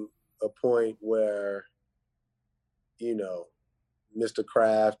to a point where, Mr.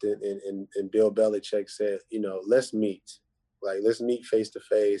 Kraft and Bill Belichick said, let's meet. Like, let's meet face to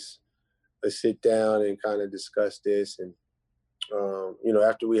face. Let's sit down and kind of discuss this. And,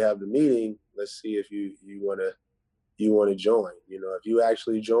 after we have the meeting, let's see if you want to join. If you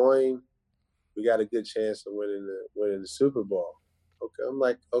actually join, we got a good chance of winning the Super Bowl. Okay. I'm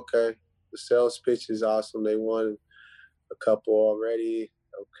like, okay, the sales pitch is awesome. They won a couple already.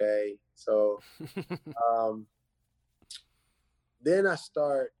 Okay. So, then I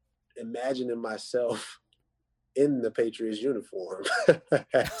start imagining myself in the Patriots uniform.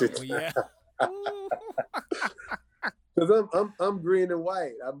 Yeah. Because I'm green and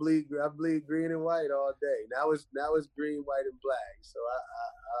white. I bleed green and white all day. Now it's green, white, and black. So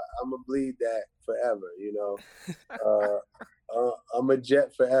I'm gonna bleed that forever. I'm a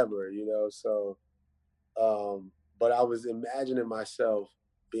Jet forever. So, but I was imagining myself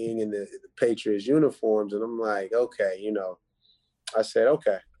being in the Patriots uniforms, and I'm like, okay, I said,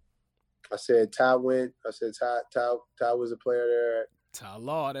 okay. I said Ty went. I said Ty was a player there. Ty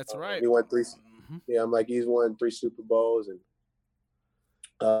Law, that's right. He won 3. Mm-hmm. Yeah, I'm like, he's won 3 Super Bowls, and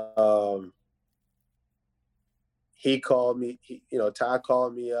he called me. Ty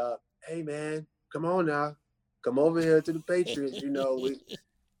called me up. Hey man, come on now, come over here to the Patriots. You gonna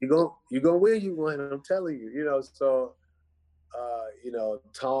win. You won. I'm telling you. So,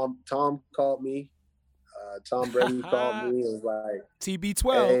 Tom called me. Tom Brady called me and was like,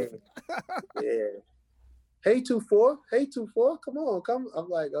 TB12. Hey, yeah. Hey, 2-4. Hey, 2-4. Come on, come. I'm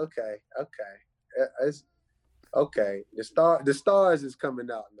like, okay. It's okay. The stars is coming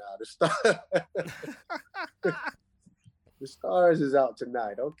out now. The stars is out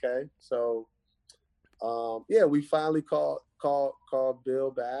tonight. Okay. So, we finally called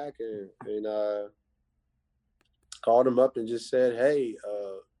Bill back and called him up and just said, hey,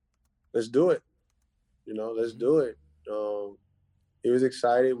 let's do it. Let's do it. He was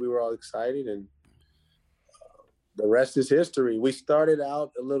excited. We were all excited, and the rest is history. We started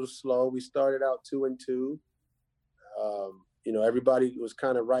out a little slow. We started out 2-2. Everybody was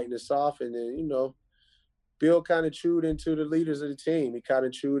kind of writing us off, and then Bill kind of chewed into the leaders of the team. He kind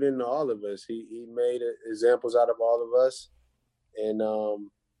of chewed into all of us. He made examples out of all of us, and us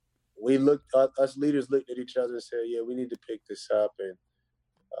leaders looked at each other and said, "Yeah, we need to pick this up." And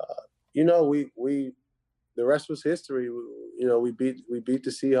the rest was history. We beat the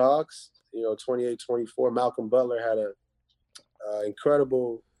Seahawks. 28-24. Malcolm Butler had a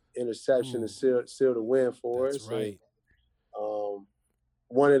incredible interception to seal the win for us. That's right. And,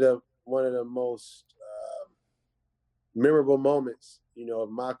 one of the most memorable moments,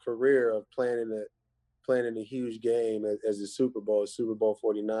 of my career of playing in a huge game as the Super Bowl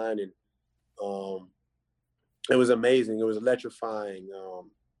 49, and it was amazing. It was electrifying.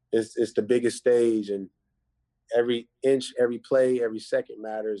 It's the biggest stage, and every inch, every play, every second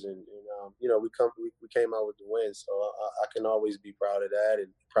matters, and we came out with the win. So I can always be proud of that, and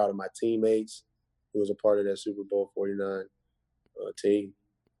proud of my teammates who was a part of that Super Bowl 49 team.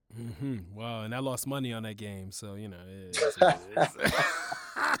 Mm-hmm. Wow, and I lost money on that game, so I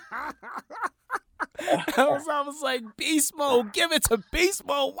was like, Beast Mode, give it to Beast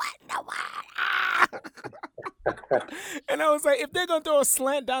Mode. What in the world? And I was like, if they're going to throw a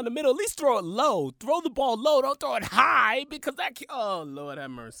slant down the middle, at least throw it low. Throw the ball low. Don't throw it high, because oh, Lord have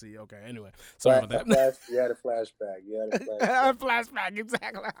mercy. Okay, anyway. Sorry about that. You had a flashback. A flashback,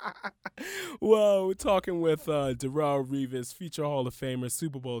 exactly. Well, we're talking with Darrelle Revis, future Hall of Famer,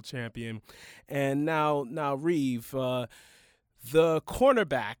 Super Bowl champion. And now Reeve, the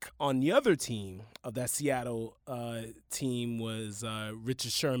cornerback on the other team of that Seattle team was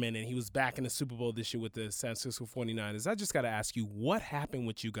Richard Sherman, and he was back in the Super Bowl this year with the San Francisco 49ers. I just got to ask you, what happened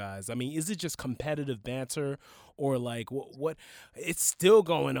with you guys? I mean, is it just competitive banter, or like what? It's still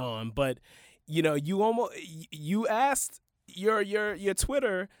going on, but you asked your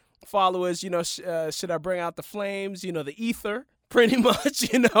Twitter followers, should I bring out the flames? The ether. Pretty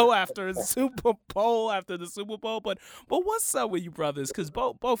much, after the Super Bowl. But what's up with you brothers? Because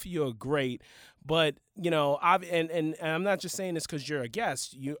both of you are great. But, and I'm not just saying this because you're a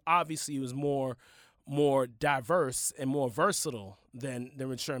guest. You obviously was more diverse and more versatile than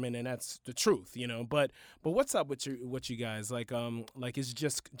Rich Sherman, and that's the truth, But what's up with you guys? Like is it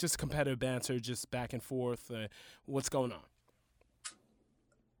just competitive banter, just back and forth? What's going on?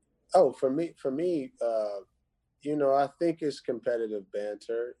 Oh, for me, I think it's competitive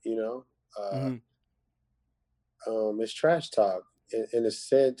banter, it's trash talk in a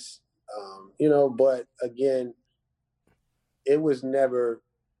sense, but again, it was never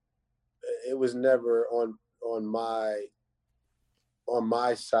on my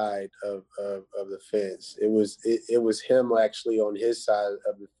side of the fence. It was him actually on his side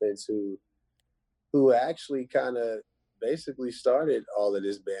of the fence who actually kind of basically started all of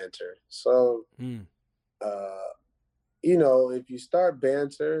this banter. So, Mm. if you start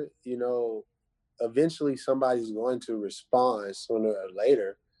banter, eventually somebody's going to respond sooner or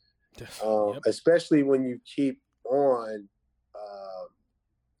later. Yep. Especially when you keep on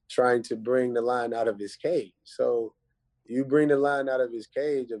trying to bring the lion out of his cage. So you bring the lion out of his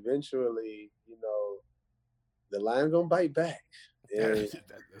cage, eventually, the lion gonna bite back. And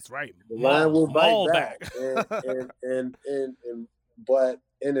That's right. the lion will bite back. back. But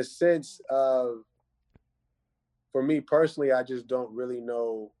in a sense of, for me personally, I just don't really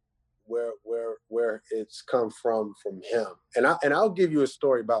know where it's come from him. And I'll give you a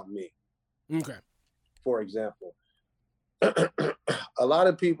story about me. Okay. For example, a lot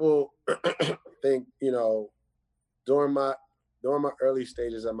of people think, during my early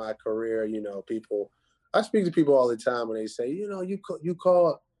stages of my career, I speak to people all the time when they say, you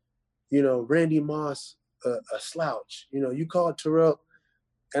call Randy Moss a slouch, you call Terrell.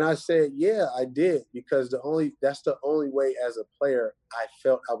 And I said, yeah, I did, because that's the only way as a player I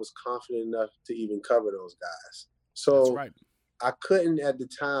felt I was confident enough to even cover those guys. So That's right. I couldn't at the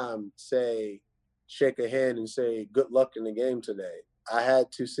time shake a hand and say, good luck in the game today. I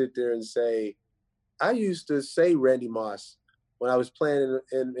had to sit there and say, I used to say Randy Moss when I was playing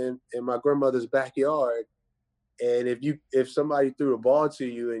in my grandmother's backyard. And if somebody threw a ball to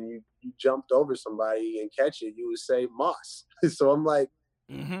you and you jumped over somebody and catch it, you would say Moss. So I'm like,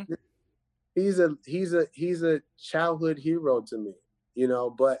 mm-hmm. he's a childhood hero to me,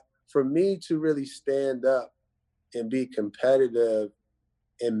 but for me to really stand up and be competitive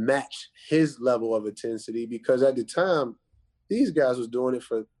and match his level of intensity, because at the time, these guys was doing it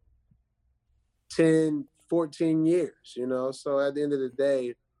for 10, 14 years, So at the end of the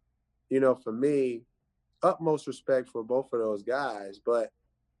day, for me, utmost respect for both of those guys. But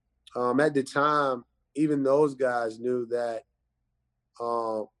at the time, even those guys knew that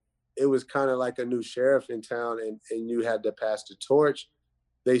it was kind of like a new sheriff in town, and you had to pass the torch.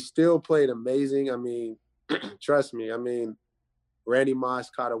 They still played amazing. I mean, trust me. I mean, Randy Moss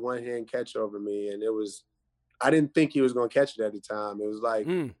caught a one-hand catch over me, and I didn't think he was going to catch it at the time. It was like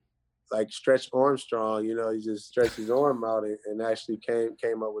Stretch Armstrong, he just stretched his arm out and actually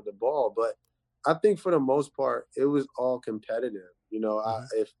came up with the ball. But I think for the most part, it was all competitive.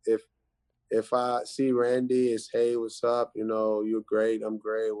 Mm-hmm. If I see Randy, it's, hey, what's up? You're great. I'm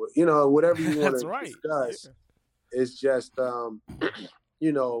great. Whatever you want to discuss. Yeah. It's just,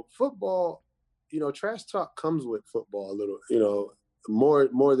 football, trash talk comes with football a little,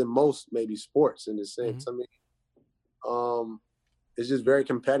 more than most maybe sports in a sense. Mm-hmm. I mean, it's just very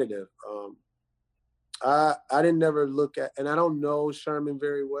competitive. I didn't never look at, and I don't know Sherman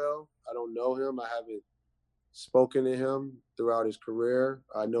very well. I don't know him. I haven't spoken to him throughout his career.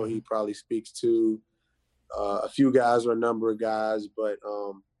 I know he probably speaks to a few guys or a number of guys, but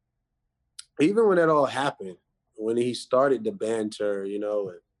even when that all happened, when he started the banter,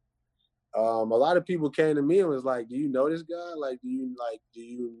 a lot of people came to me and was like, do you know this guy? Like, do you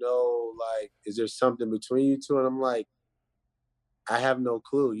know, is there something between you two? And I'm like, I have no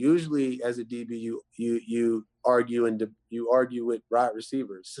clue. Usually as a DB, you argue with wide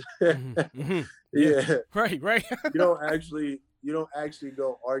receivers. mm-hmm. Yeah. Right. you don't actually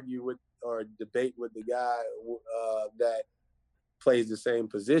go argue with or debate with the guy that plays the same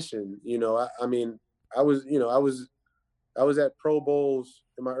position. I mean, I was at Pro Bowls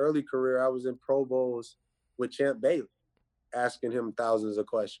in my early career. I was in Pro Bowls with Champ Bailey, asking him thousands of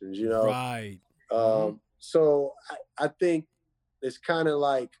questions, Right. So I think it's kind of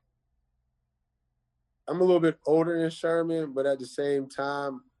like, I'm a little bit older than Sherman, but at the same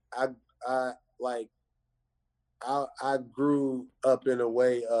time, I grew up in a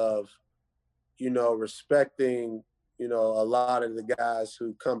way of, respecting, a lot of the guys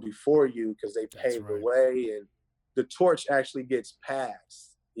who come before you, because they paved the way, and the torch actually gets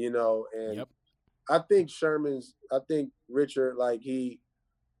passed, and yep. I think Richard,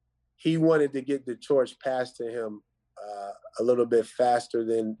 he wanted to get the torch passed to him a little bit faster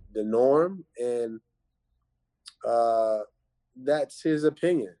than the norm, and that's his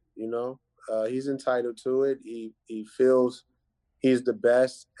opinion. He's entitled to it. He feels he's the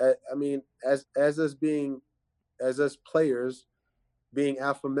best. I mean, as us players, being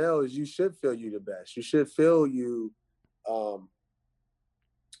alpha males, you should feel you the best. You should feel you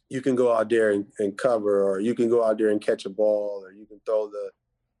can go out there and cover, or you can go out there and catch a ball, or you can throw the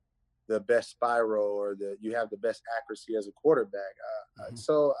best spiral, or you have the best accuracy as a quarterback.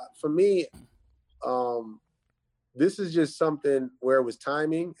 So for me, this is just something where it was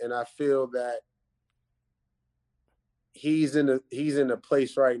timing, and I feel that he's in a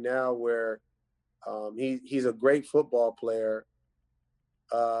place right now where He's a great football player,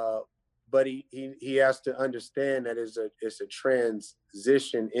 but he has to understand that it's a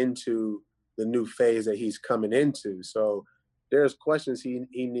transition into the new phase that he's coming into. So there's questions he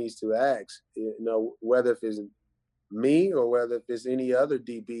needs to ask, whether if it's me or whether if it's any other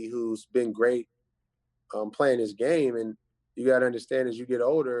DB who's been great playing his game. And you got to understand, as you get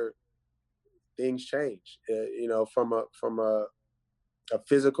older, things change, from a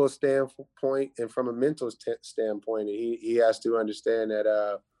physical standpoint and from a mental standpoint. And he has to understand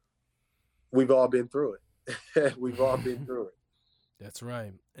that we've all been through it. We've all been through it. That's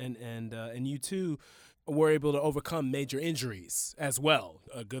right. And you too were able to overcome major injuries as well.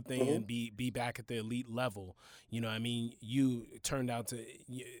 A good thing, and be back at the elite level. I mean, you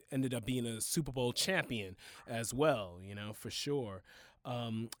ended up being a Super Bowl champion as well, for sure.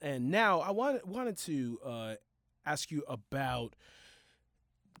 And now I wanted to ask you about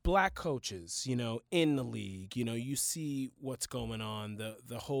Black coaches, in the league. You see what's going on,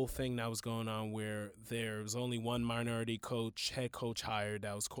 the whole thing that was going on where there was only one minority head coach hired.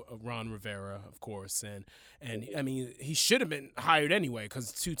 That was Ron Rivera, of course. And I mean, he should have been hired anyway,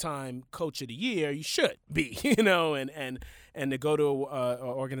 because 2-time coach of the year, you should be, and to go to an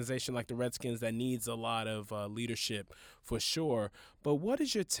organization like the Redskins that needs a lot of leadership for sure. But what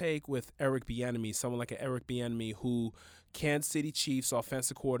is your take with Eric Bieniemy, someone like an Eric Bieniemy who Kansas City Chiefs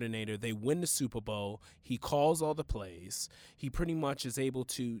offensive coordinator, they win the Super Bowl. He calls all the plays. He pretty much is able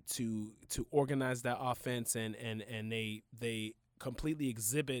to organize that offense, and they completely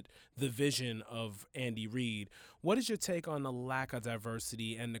exhibit the vision of Andy Reid. What is your take on the lack of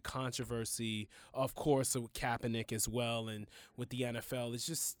diversity and the controversy, of course, with Kaepernick as well, and with the NFL? It's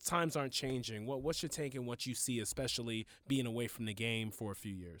just times aren't changing. What's your take on what you see, especially being away from the game for a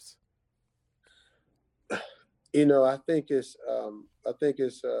few years? I think it's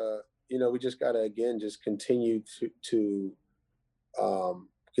we just got to, again, just continue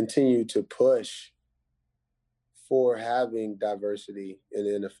to push for having diversity in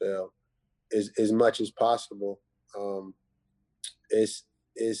the NFL as much as possible. It's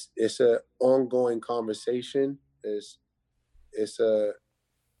an ongoing conversation. It's a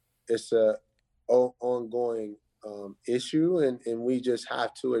ongoing issue, and we just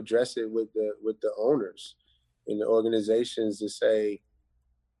have to address it with the owners in the organizations to say,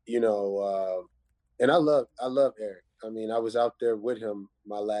 and I love Eric. I mean, I was out there with him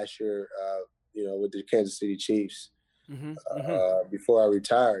my last year, with the Kansas City Chiefs before I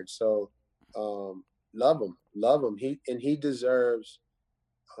retired. So love him. He deserves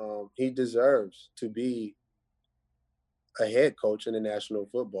to be a head coach in the National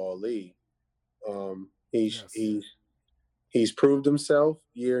Football League. He's proved himself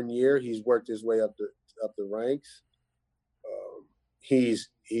year in year. He's worked his way up the ranks. He's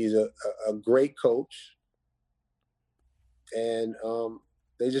a great coach, and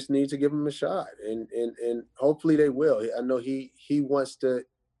they just need to give him a shot, and hopefully they will. I know he wants the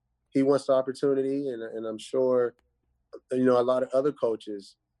opportunity, and I'm sure a lot of other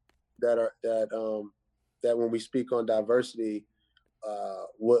coaches that when we speak on diversity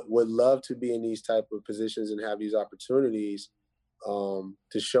would love to be in these type of positions and have these opportunities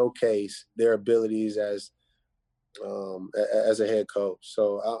to showcase their abilities as a head coach.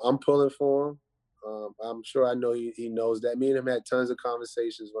 So I'm pulling for him. I'm sure I know he knows that. Me and him had tons of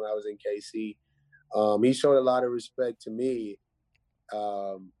conversations when I was in KC. He showed a lot of respect to me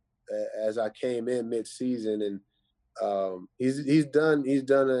as I came in mid-season, and he's done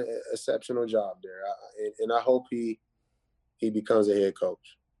an exceptional job there. And I hope he becomes a head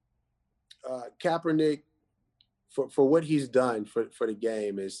coach. Kaepernick, for what he's done for the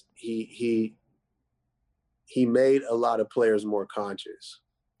game, is he made a lot of players more conscious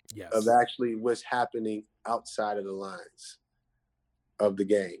of actually what's happening outside of the lines of the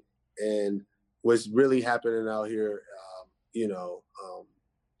game and what's really happening out here,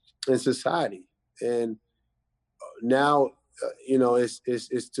 in society. And now,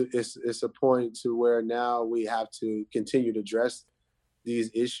 it's a point to where now we have to continue to address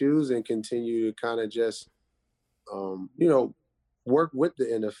these issues and continue to kind of just, work with the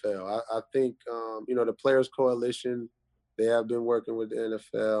NFL. I think, the Players Coalition, they have been working with the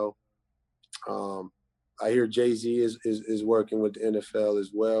NFL. I hear Jay-Z is working with the NFL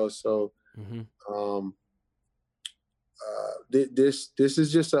as well. So this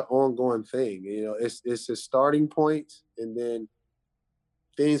is just an ongoing thing. It's a starting point, and then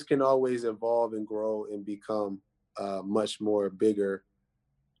things can always evolve and grow and become much more bigger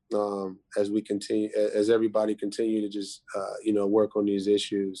as everybody continue to just work on these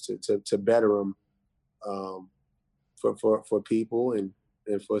issues to better them for people and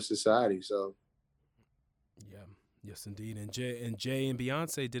for society. So Yeah. Yes, indeed. And Jay and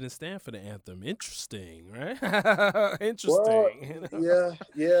Beyonce didn't stand for the anthem. Interesting, right? Well, Interesting. You know?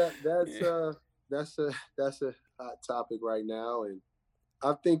 yeah, Yeah. that's a hot topic right now, and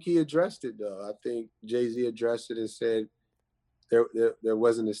I think he addressed it though. I think Jay-Z addressed it and said there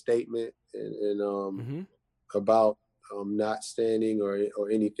wasn't a statement and Mm-hmm. about not standing or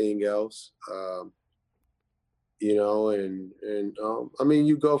anything else. I mean,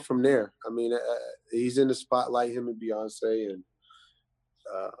 you go from there. I mean, he's in the spotlight, him and Beyonce, and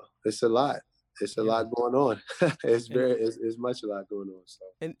uh, it's a lot. It's a Yeah. lot going on. And it's much a lot going on. So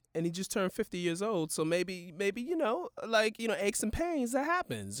and he just turned 50 years old, so maybe like aches and pains that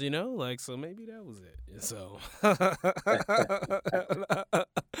happens, like so maybe that was it. So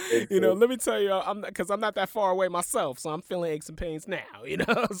it's, it, let me tell you, I'm not that far away myself, so I'm feeling aches and pains now.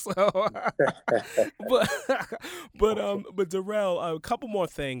 So but but Darrell, a couple more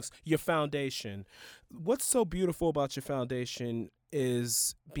things. Your foundation, what's so beautiful about your foundation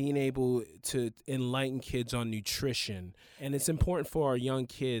is being able to enlighten kids on nutrition, and it's important for our young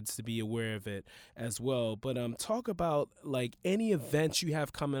kids to be aware of it as well. But talk about like any events you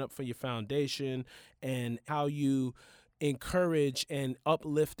have coming up for your foundation and how you encourage and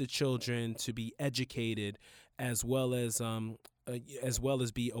uplift the children to be educated as well as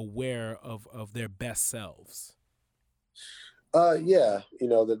be aware of their best selves. yeah,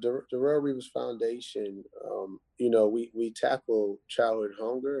 the Darrell Reeves Foundation. We tackle childhood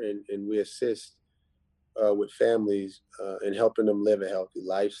hunger and we assist with families and helping them live a healthy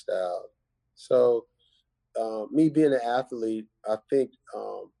lifestyle. So, me being an athlete, I think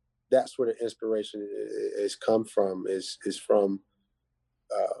that's where the inspiration is come from. Is from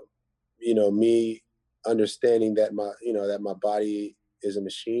me understanding that my body is a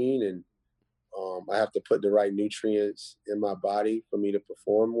machine and I have to put the right nutrients in my body for me to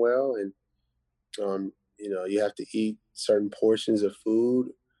perform well. And you have to eat certain portions of food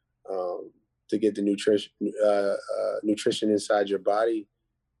um, to get the nutrition inside your body.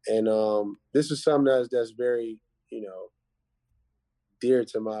 And this is something that's very dear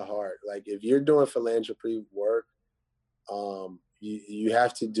to my heart. Like if you're doing philanthropy work, you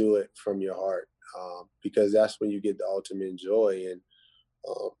have to do it from your heart because that's when you get the ultimate joy. And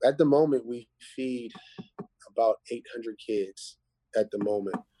at the moment, we feed about 800 kids at the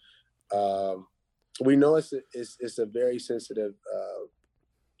moment. Um, we know it's a very sensitive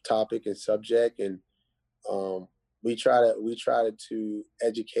topic and subject, and um, we try to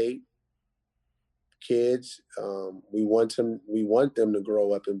educate kids. We want them to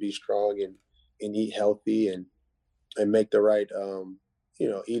grow up and be strong and eat healthy and make the right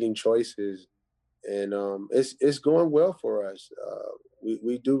eating choices. And it's going well for us.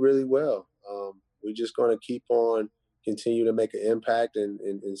 We do really well. We're just going to keep on continue to make an impact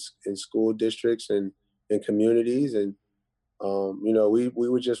in school districts and communities. And we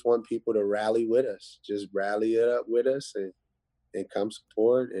would just want people to rally with us, just rally it up with us and come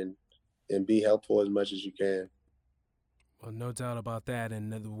support and be helpful as much as you can. Well, no doubt about that.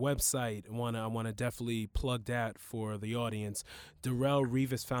 And the website, I want to definitely plug that for the audience.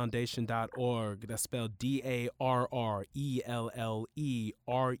 DarrellRevisFoundation.org. That's spelled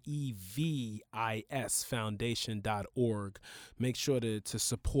DarrellRevis Foundation.org. Make sure to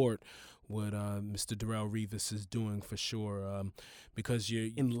support what Mr. Darrell Revis is doing for sure, because you're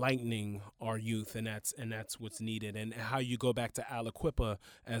enlightening our youth, and that's what's needed. And how you go back to Aliquippa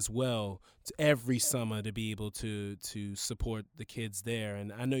as well to every summer to be able to support the kids there.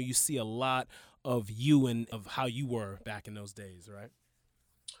 And I know you see a lot of you and of how you were back in those days, right?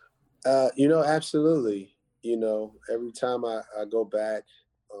 Absolutely. Every time I go back,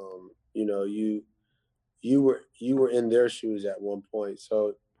 you were in their shoes at one point.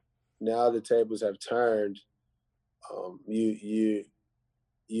 So now the tables have turned.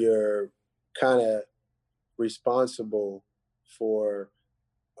 You're kind of responsible for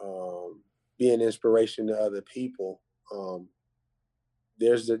being inspiration to other people.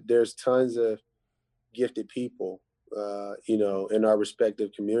 There's tons of gifted people, in our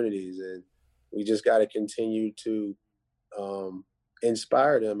respective communities, and we just got to continue to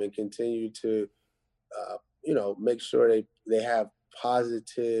inspire them and continue to, make sure they have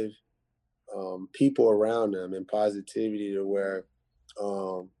positive people around them and positivity to where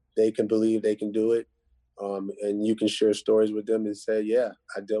they can believe they can do it. And you can share stories with them and say, yeah,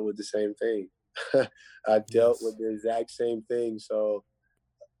 I dealt with the same thing. I dealt with Yes. the exact same thing. So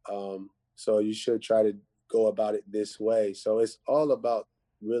you should try to go about it this way. So it's all about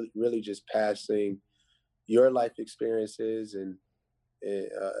really just passing your life experiences and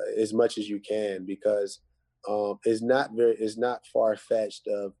as much as you can, because it's not far fetched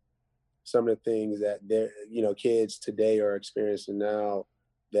of some of the things that kids today are experiencing now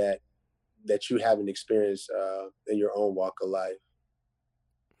that you haven't experienced in your own walk of life.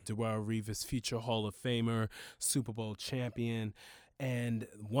 Darrelle Revis, future Hall of Famer, Super Bowl champion. And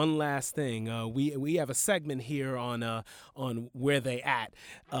one last thing, we have a segment here on Where They At,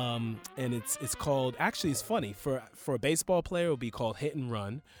 and it's called, actually it's funny, for a baseball player it would be called Hit and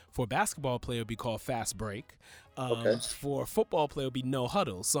Run, for a basketball player it would be called Fast Break, Okay. for a football player it would be No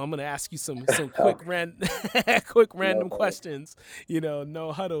Huddle. So I'm going to ask you some quick random questions,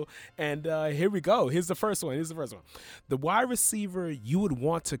 No Huddle. And here we go. Here's the first one. The wide receiver you would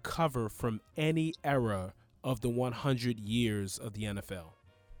want to cover from any era of the 100 years of the NFL?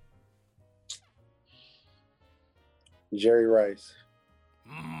 Jerry Rice.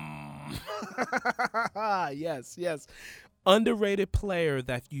 Yes. Underrated player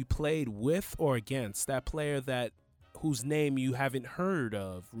that you played with or against, that player whose name you haven't heard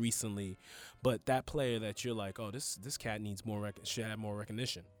of recently, but that player that you're like, oh, this cat needs should have more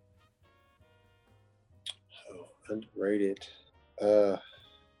recognition. Oh, underrated.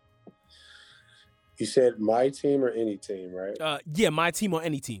 You said my team or any team, right? Yeah, my team or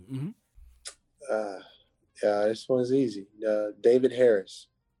any team. Yeah, this one's easy. David Harris.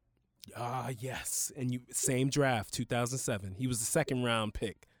 Yes. And same draft, 2007. He was the second round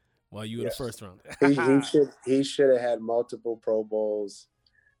pick while you were the first round. he should have had multiple Pro Bowls.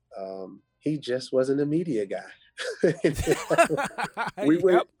 He just wasn't a media guy.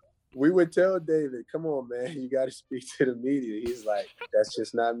 We would tell David, come on, man, you got to speak to the media. He's like, that's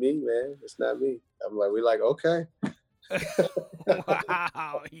just not me, man. It's not me. I'm like, we're like, okay.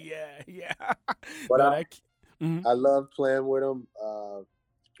 Wow. Yeah. But I love playing with him.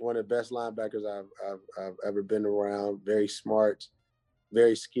 One of the best linebackers I've ever been around. Very smart,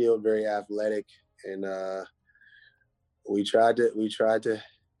 very skilled, very athletic. And we tried to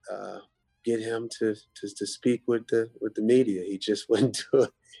get him to speak with the media. He just wouldn't do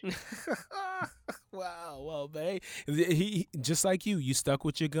it. Wow. Well, man, he just like you stuck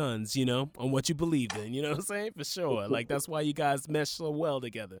with your guns, on what you believed in, you know what I'm saying? For sure. Like, that's why you guys mesh so well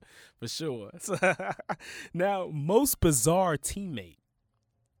together, for sure. Now, most bizarre teammate.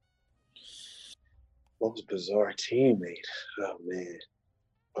 Most bizarre teammate? Oh, man.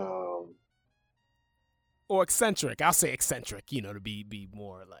 Or eccentric. I'll say eccentric, to be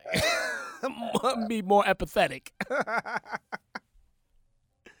more like, be more empathetic.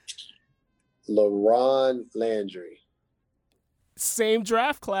 LaRon Landry. Same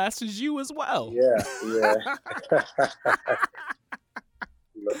draft class as you as well. Yeah.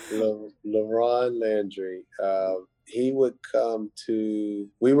 LaRon Landry. He would come to.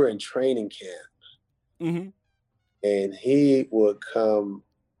 We were in training camp, and he would come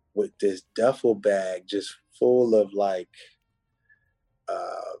with this duffel bag just full of like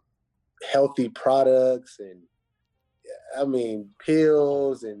healthy products and. I mean,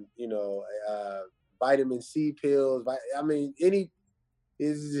 pills and, vitamin C pills.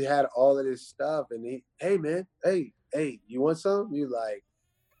 He had all of this stuff. And hey, man, hey, you want some? You like,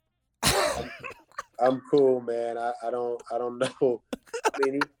 I'm cool, man. I don't know.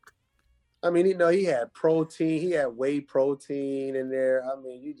 He had protein. He had whey protein in there.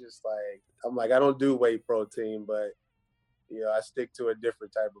 You just like, I'm like, I don't do whey protein, but, I stick to a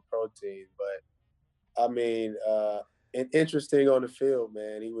different type of protein. But, and interesting on the field,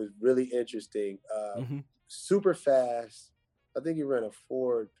 man. He was really interesting. Super fast. I think he ran a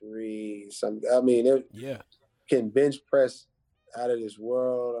 4.3. Can bench press out of this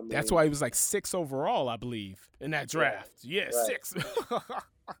world. That's why he was like 6 overall, I believe, in that draft. Yeah, right. 6.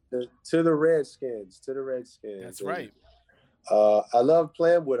 to the Redskins. That's right. I love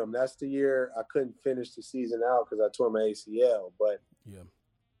playing with him. That's the year I couldn't finish the season out because I tore my ACL. But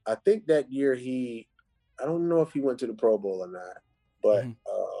I think that year I don't know if he went to the Pro Bowl or not, but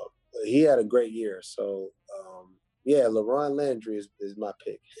he had a great year. So, LaRon Landry is my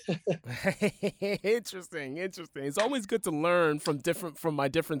pick. Interesting. It's always good to learn from my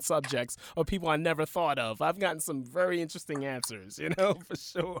different subjects or people I never thought of. I've gotten some very interesting answers, for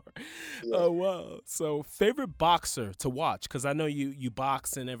sure. Yeah. Oh, wow. So, favorite boxer to watch? Because I know you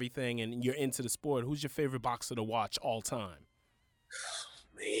box and everything and you're into the sport. Who's your favorite boxer to watch all time?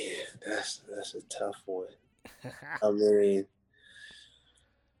 Man, that's a tough one.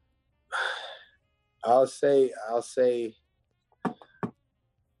 I'll say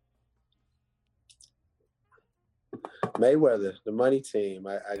Mayweather, the money team.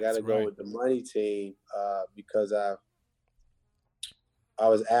 I got to go with the money team because I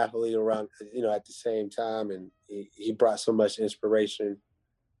was athlete around, at the same time, and he brought so much inspiration,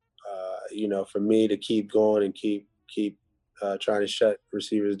 for me to keep going and keep trying to shut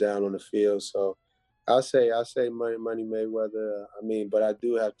receivers down on the field. So I'll say Money Mayweather. But I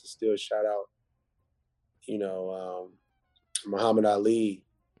do have to still shout out, Muhammad Ali.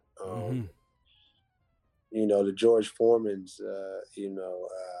 The George Foremans.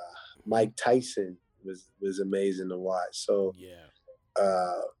 Mike Tyson was amazing to watch. So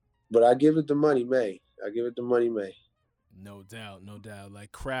but I give it to Money May. No doubt.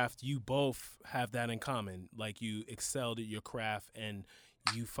 Like Kraft, you both have that in common. Like you excelled at your craft and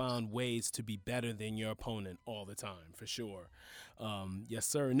you found ways to be better than your opponent all the time, for sure. Yes,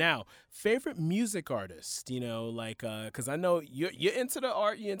 sir. Now, favorite music artist, because I know you're into the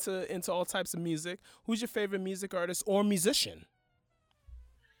art, you're into all types of music. Who's your favorite music artist or musician?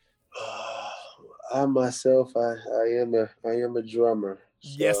 I myself, I am a drummer.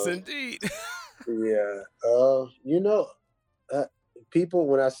 So, yes, indeed. People,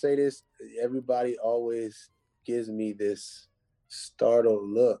 when I say this, everybody always gives me this startled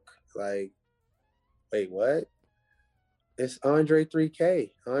look. Like, wait, what? It's Andre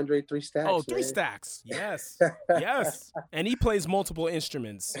 3K, Andre 3 Stacks. Oh, 3 Stacks. Yes. Yes. And he plays multiple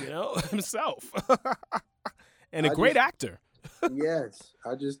instruments, himself. And a great actor. Yes.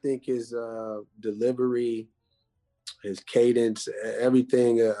 I just think his delivery, his cadence,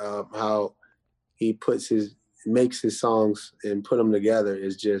 everything, how he makes his songs and put them together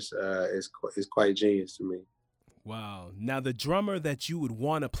is just is quite genius to me. Wow. Now the drummer that you would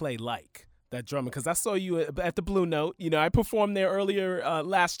want to play like that drummer, because I saw you at the Blue Note. I performed there earlier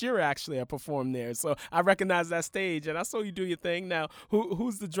last year. Actually, I performed there, so I recognize that stage, and I saw you do your thing. Now,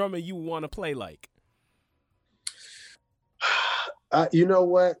 who's the drummer you want to play like? You know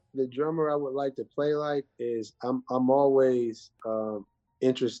what? The drummer I would like to play like is I'm always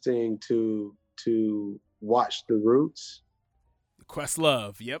interesting to watch the Roots.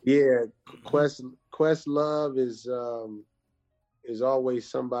 Questlove, yep. Yeah, Questlove is always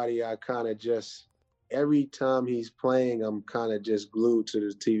somebody I kind of just, every time he's playing, I'm kind of just glued to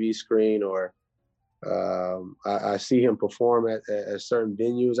the TV screen, or I see him perform at certain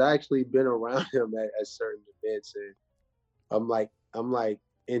venues. I actually been around him at certain events, and I'm like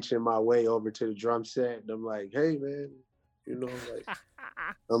inching my way over to the drum set, and I'm like, hey man,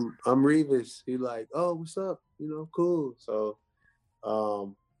 I'm Revis. He like, oh, what's up? Cool. So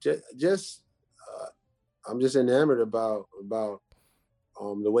I'm just enamored about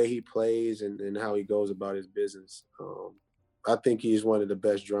the way he plays and how he goes about his business. I think he's one of the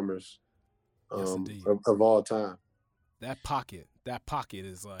best drummers of all time. That pocket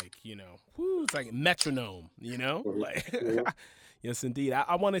is like, it's like metronome, like. Yes, indeed.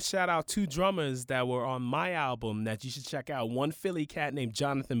 I want to shout out 2 drummers that were on my album that you should check out. One Philly cat named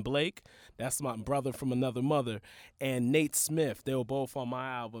Jonathan Blake. That's my brother from another mother. And Nate Smith. They were both on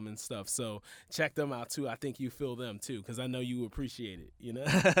my album and stuff. So check them out, too. I think you feel them, too, because I know you appreciate it,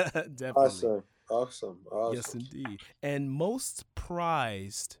 Definitely. Awesome. Yes, indeed. And most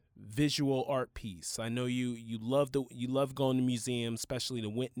prized visual art piece. I know you love going to museums, especially the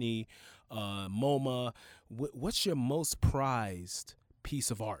Whitney, MoMA. What's your most prized piece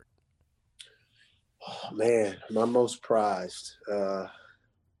of art? Oh man, my most prized. I'm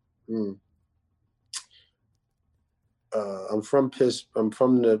from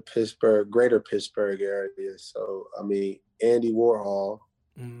the greater Pittsburgh area. So Andy Warhol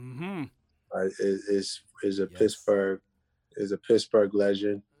is a Pittsburgh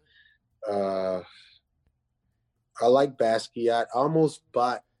legend. I like Basquiat. I almost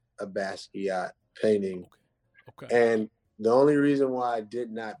bought a Basquiat painting. Okay. And the only reason why I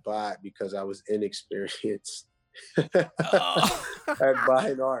did not buy it because I was inexperienced at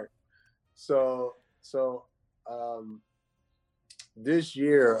buying art. So this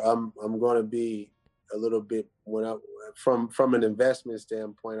year I'm going to be a little bit from an investment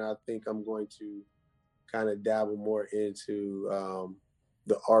standpoint. I think I'm going to kind of dabble more into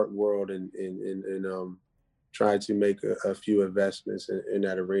the art world and try to make a few investments in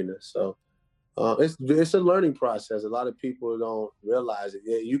that arena. So it's a learning process. A lot of people don't realize it.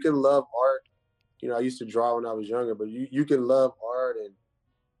 Yeah, you can love art. I used to draw when I was younger, but you can love art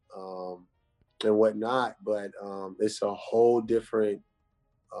and whatnot, but it's a whole different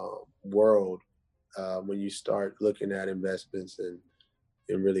world when you start looking at investments and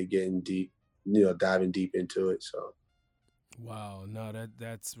really getting deep, diving deep into it. So. Wow, no,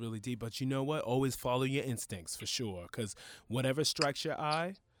 that's really deep. But you know what? Always follow your instincts for sure, because whatever strikes your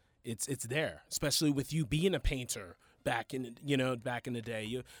eye, it's there. Especially with you being a painter back in the day,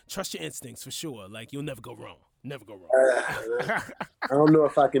 you trust your instincts for sure. Like you'll never go wrong. Never go wrong. I don't know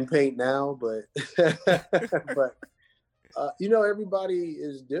if I can paint now, but everybody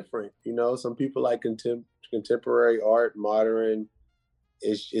is different. Some people like contemporary art, modern.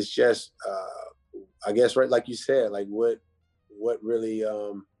 It's just, I guess, right, like you said, like what really,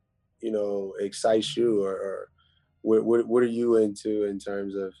 excites you, or what are you into in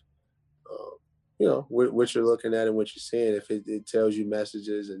terms of, what you're looking at and what you're seeing. If it tells you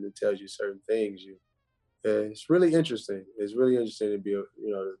messages and it tells you certain things, it's really interesting. It's really interesting to be,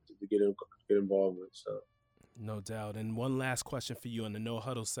 to get involved with. So. No doubt. And one last question for you on the No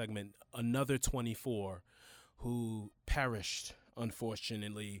Huddle segment. Another 24 who perished,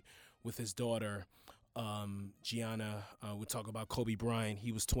 unfortunately, with his daughter, Gianna. We talk about Kobe Bryant.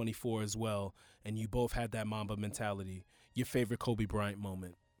 He was 24 as well. And you both had that Mamba mentality. Your favorite Kobe Bryant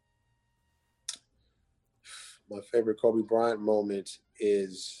moment? My favorite Kobe Bryant moment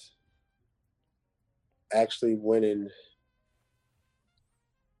is actually winning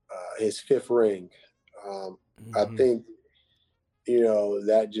his 5th ring. I think,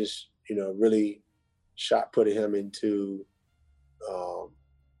 that just, really putting him into a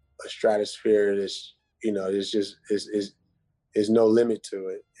stratosphere that's, there's just is no limit to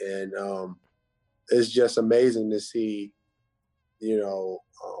it. And it's just amazing to see,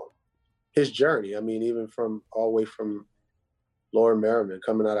 his journey. I mean, even all the way from Lower Merriman,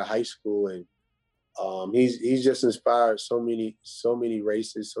 coming out of high school, and he's just inspired so many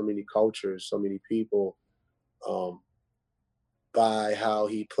races, so many cultures, so many people, by how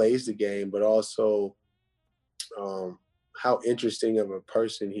he plays the game, but also how interesting of a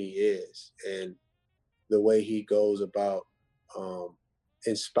person he is, and the way he goes about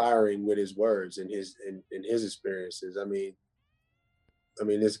inspiring with his words and his experiences. I mean,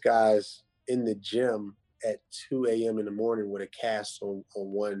 this guy's in the gym at 2 a.m. in the morning with a cast on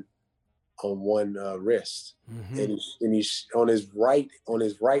one wrist, and he's on his right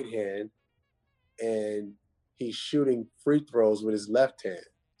hand, and he's shooting free throws with his left hand.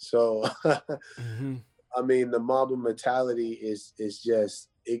 So, I mean, the Mamba mentality is just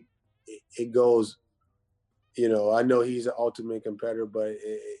it goes. I know he's an ultimate competitor, but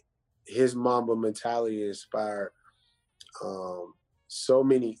his Mamba mentality inspired so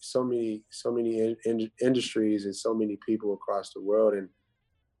many industries and so many people across the world. And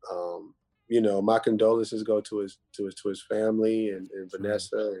my condolences go to his family and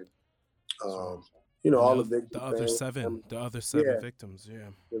Vanessa, and all the victims. The other seven victims.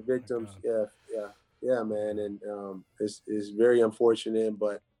 Yeah. The victims. Yeah, man. And it's very unfortunate,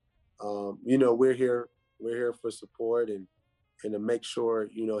 but we're here for support and to make sure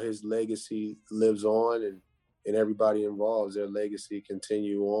his legacy lives on, and everybody involved, their legacy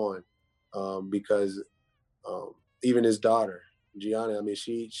continue on, because even his daughter Gianna, I mean,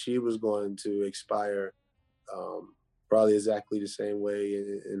 she was going to expire probably exactly the same way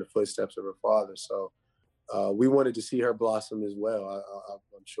in the footsteps of her father. So we wanted to see her blossom as well.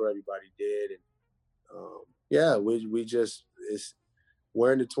 I'm sure everybody did. And we just,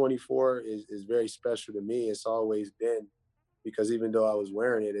 wearing the 24 is very special to me. It's always been, because even though I was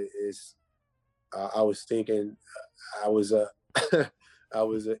wearing it, I was thinking I was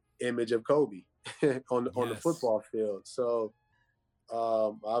an image of Kobe on the football field. So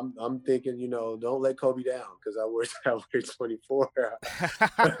I'm thinking, don't let Kobe down, because I wear 24.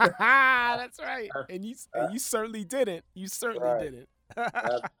 That's right. And you certainly didn't. You certainly didn't.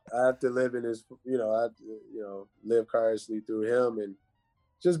 I have to live in his, I have to, live curiously through him, and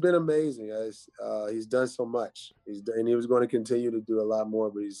just been amazing. He's done so much. And he was going to continue to do a lot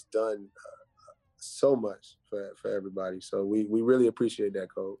more, but he's done so much for everybody. So we really appreciate that,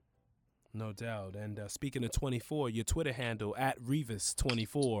 Cole. No doubt. And speaking of 24, your Twitter handle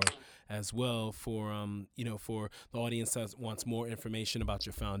 @Revis24 as well, for for the audience that wants more information about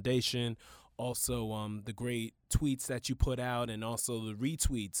your foundation. Also, the great tweets that you put out, and also the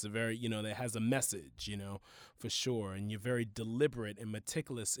retweets, that has a message, for sure. And you're very deliberate and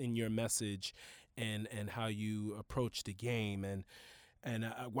meticulous in your message and how you approach the game. And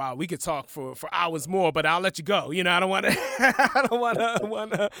wow, we could talk for hours more, but I'll let you go. I don't want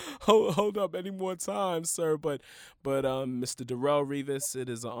to hold up any more time, sir. But Mr. Darrelle Revis, it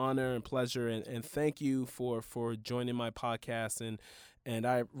is an honor and pleasure, and thank you for joining my podcast, and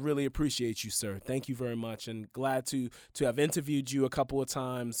I really appreciate you, sir. Thank you very much, and glad to have interviewed you a couple of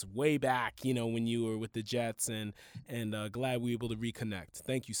times way back, when you were with the Jets, and glad we were able to reconnect.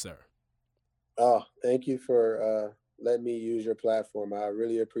 Thank you, sir. Oh, thank you for let me use your platform. I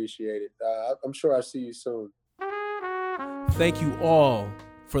really appreciate it. I'm sure I'll see you soon. Thank you all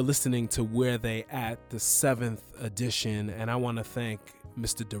for listening to Where They At, the 7th edition. And I want to thank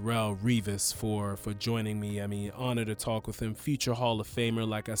Mr. Darrelle Revis for joining me. I mean, honored to talk with him. Future Hall of Famer.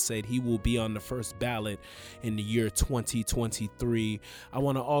 Like I said, he will be on the first ballot in the year 2023. I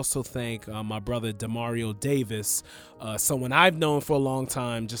want to also thank my brother Demario Davis, someone I've known for a long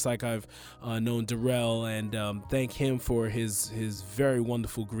time, just like I've known Darrelle, and thank him for his very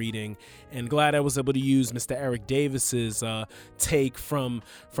wonderful greeting. And glad I was able to use Mr. Eric Davis's take from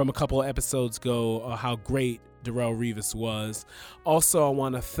a couple of episodes ago, how great Darrelle Revis was. Also, I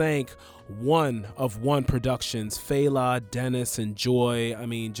want to thank One Productions, Fela, Dennis, and Joy. I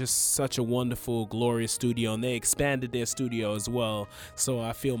mean, just such a wonderful, glorious studio, and they expanded their studio as well, so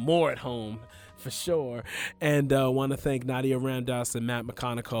I feel more at home for sure. And I want to thank Nadia Ramdas and Matt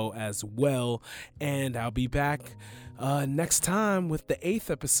McConico as well. And I'll be back next time with the 8th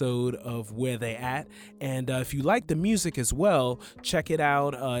episode of Where They At. And if you like the music as well, check it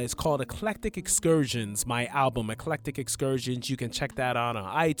out. It's called Eclectic Excursions, my album Eclectic Excursions. You can check that out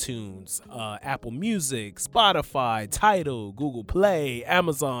on iTunes, Apple Music, Spotify, Tidal, Google Play,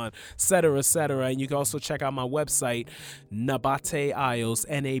 Amazon, etc., etc. And you can also check out my website, Nabate Isles,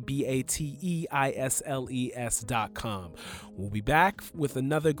 NABATEISLES.com. We'll be back with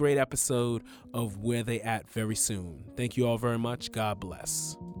another great episode of Where They At very soon. Thank you all very much. God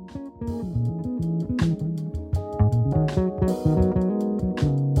bless.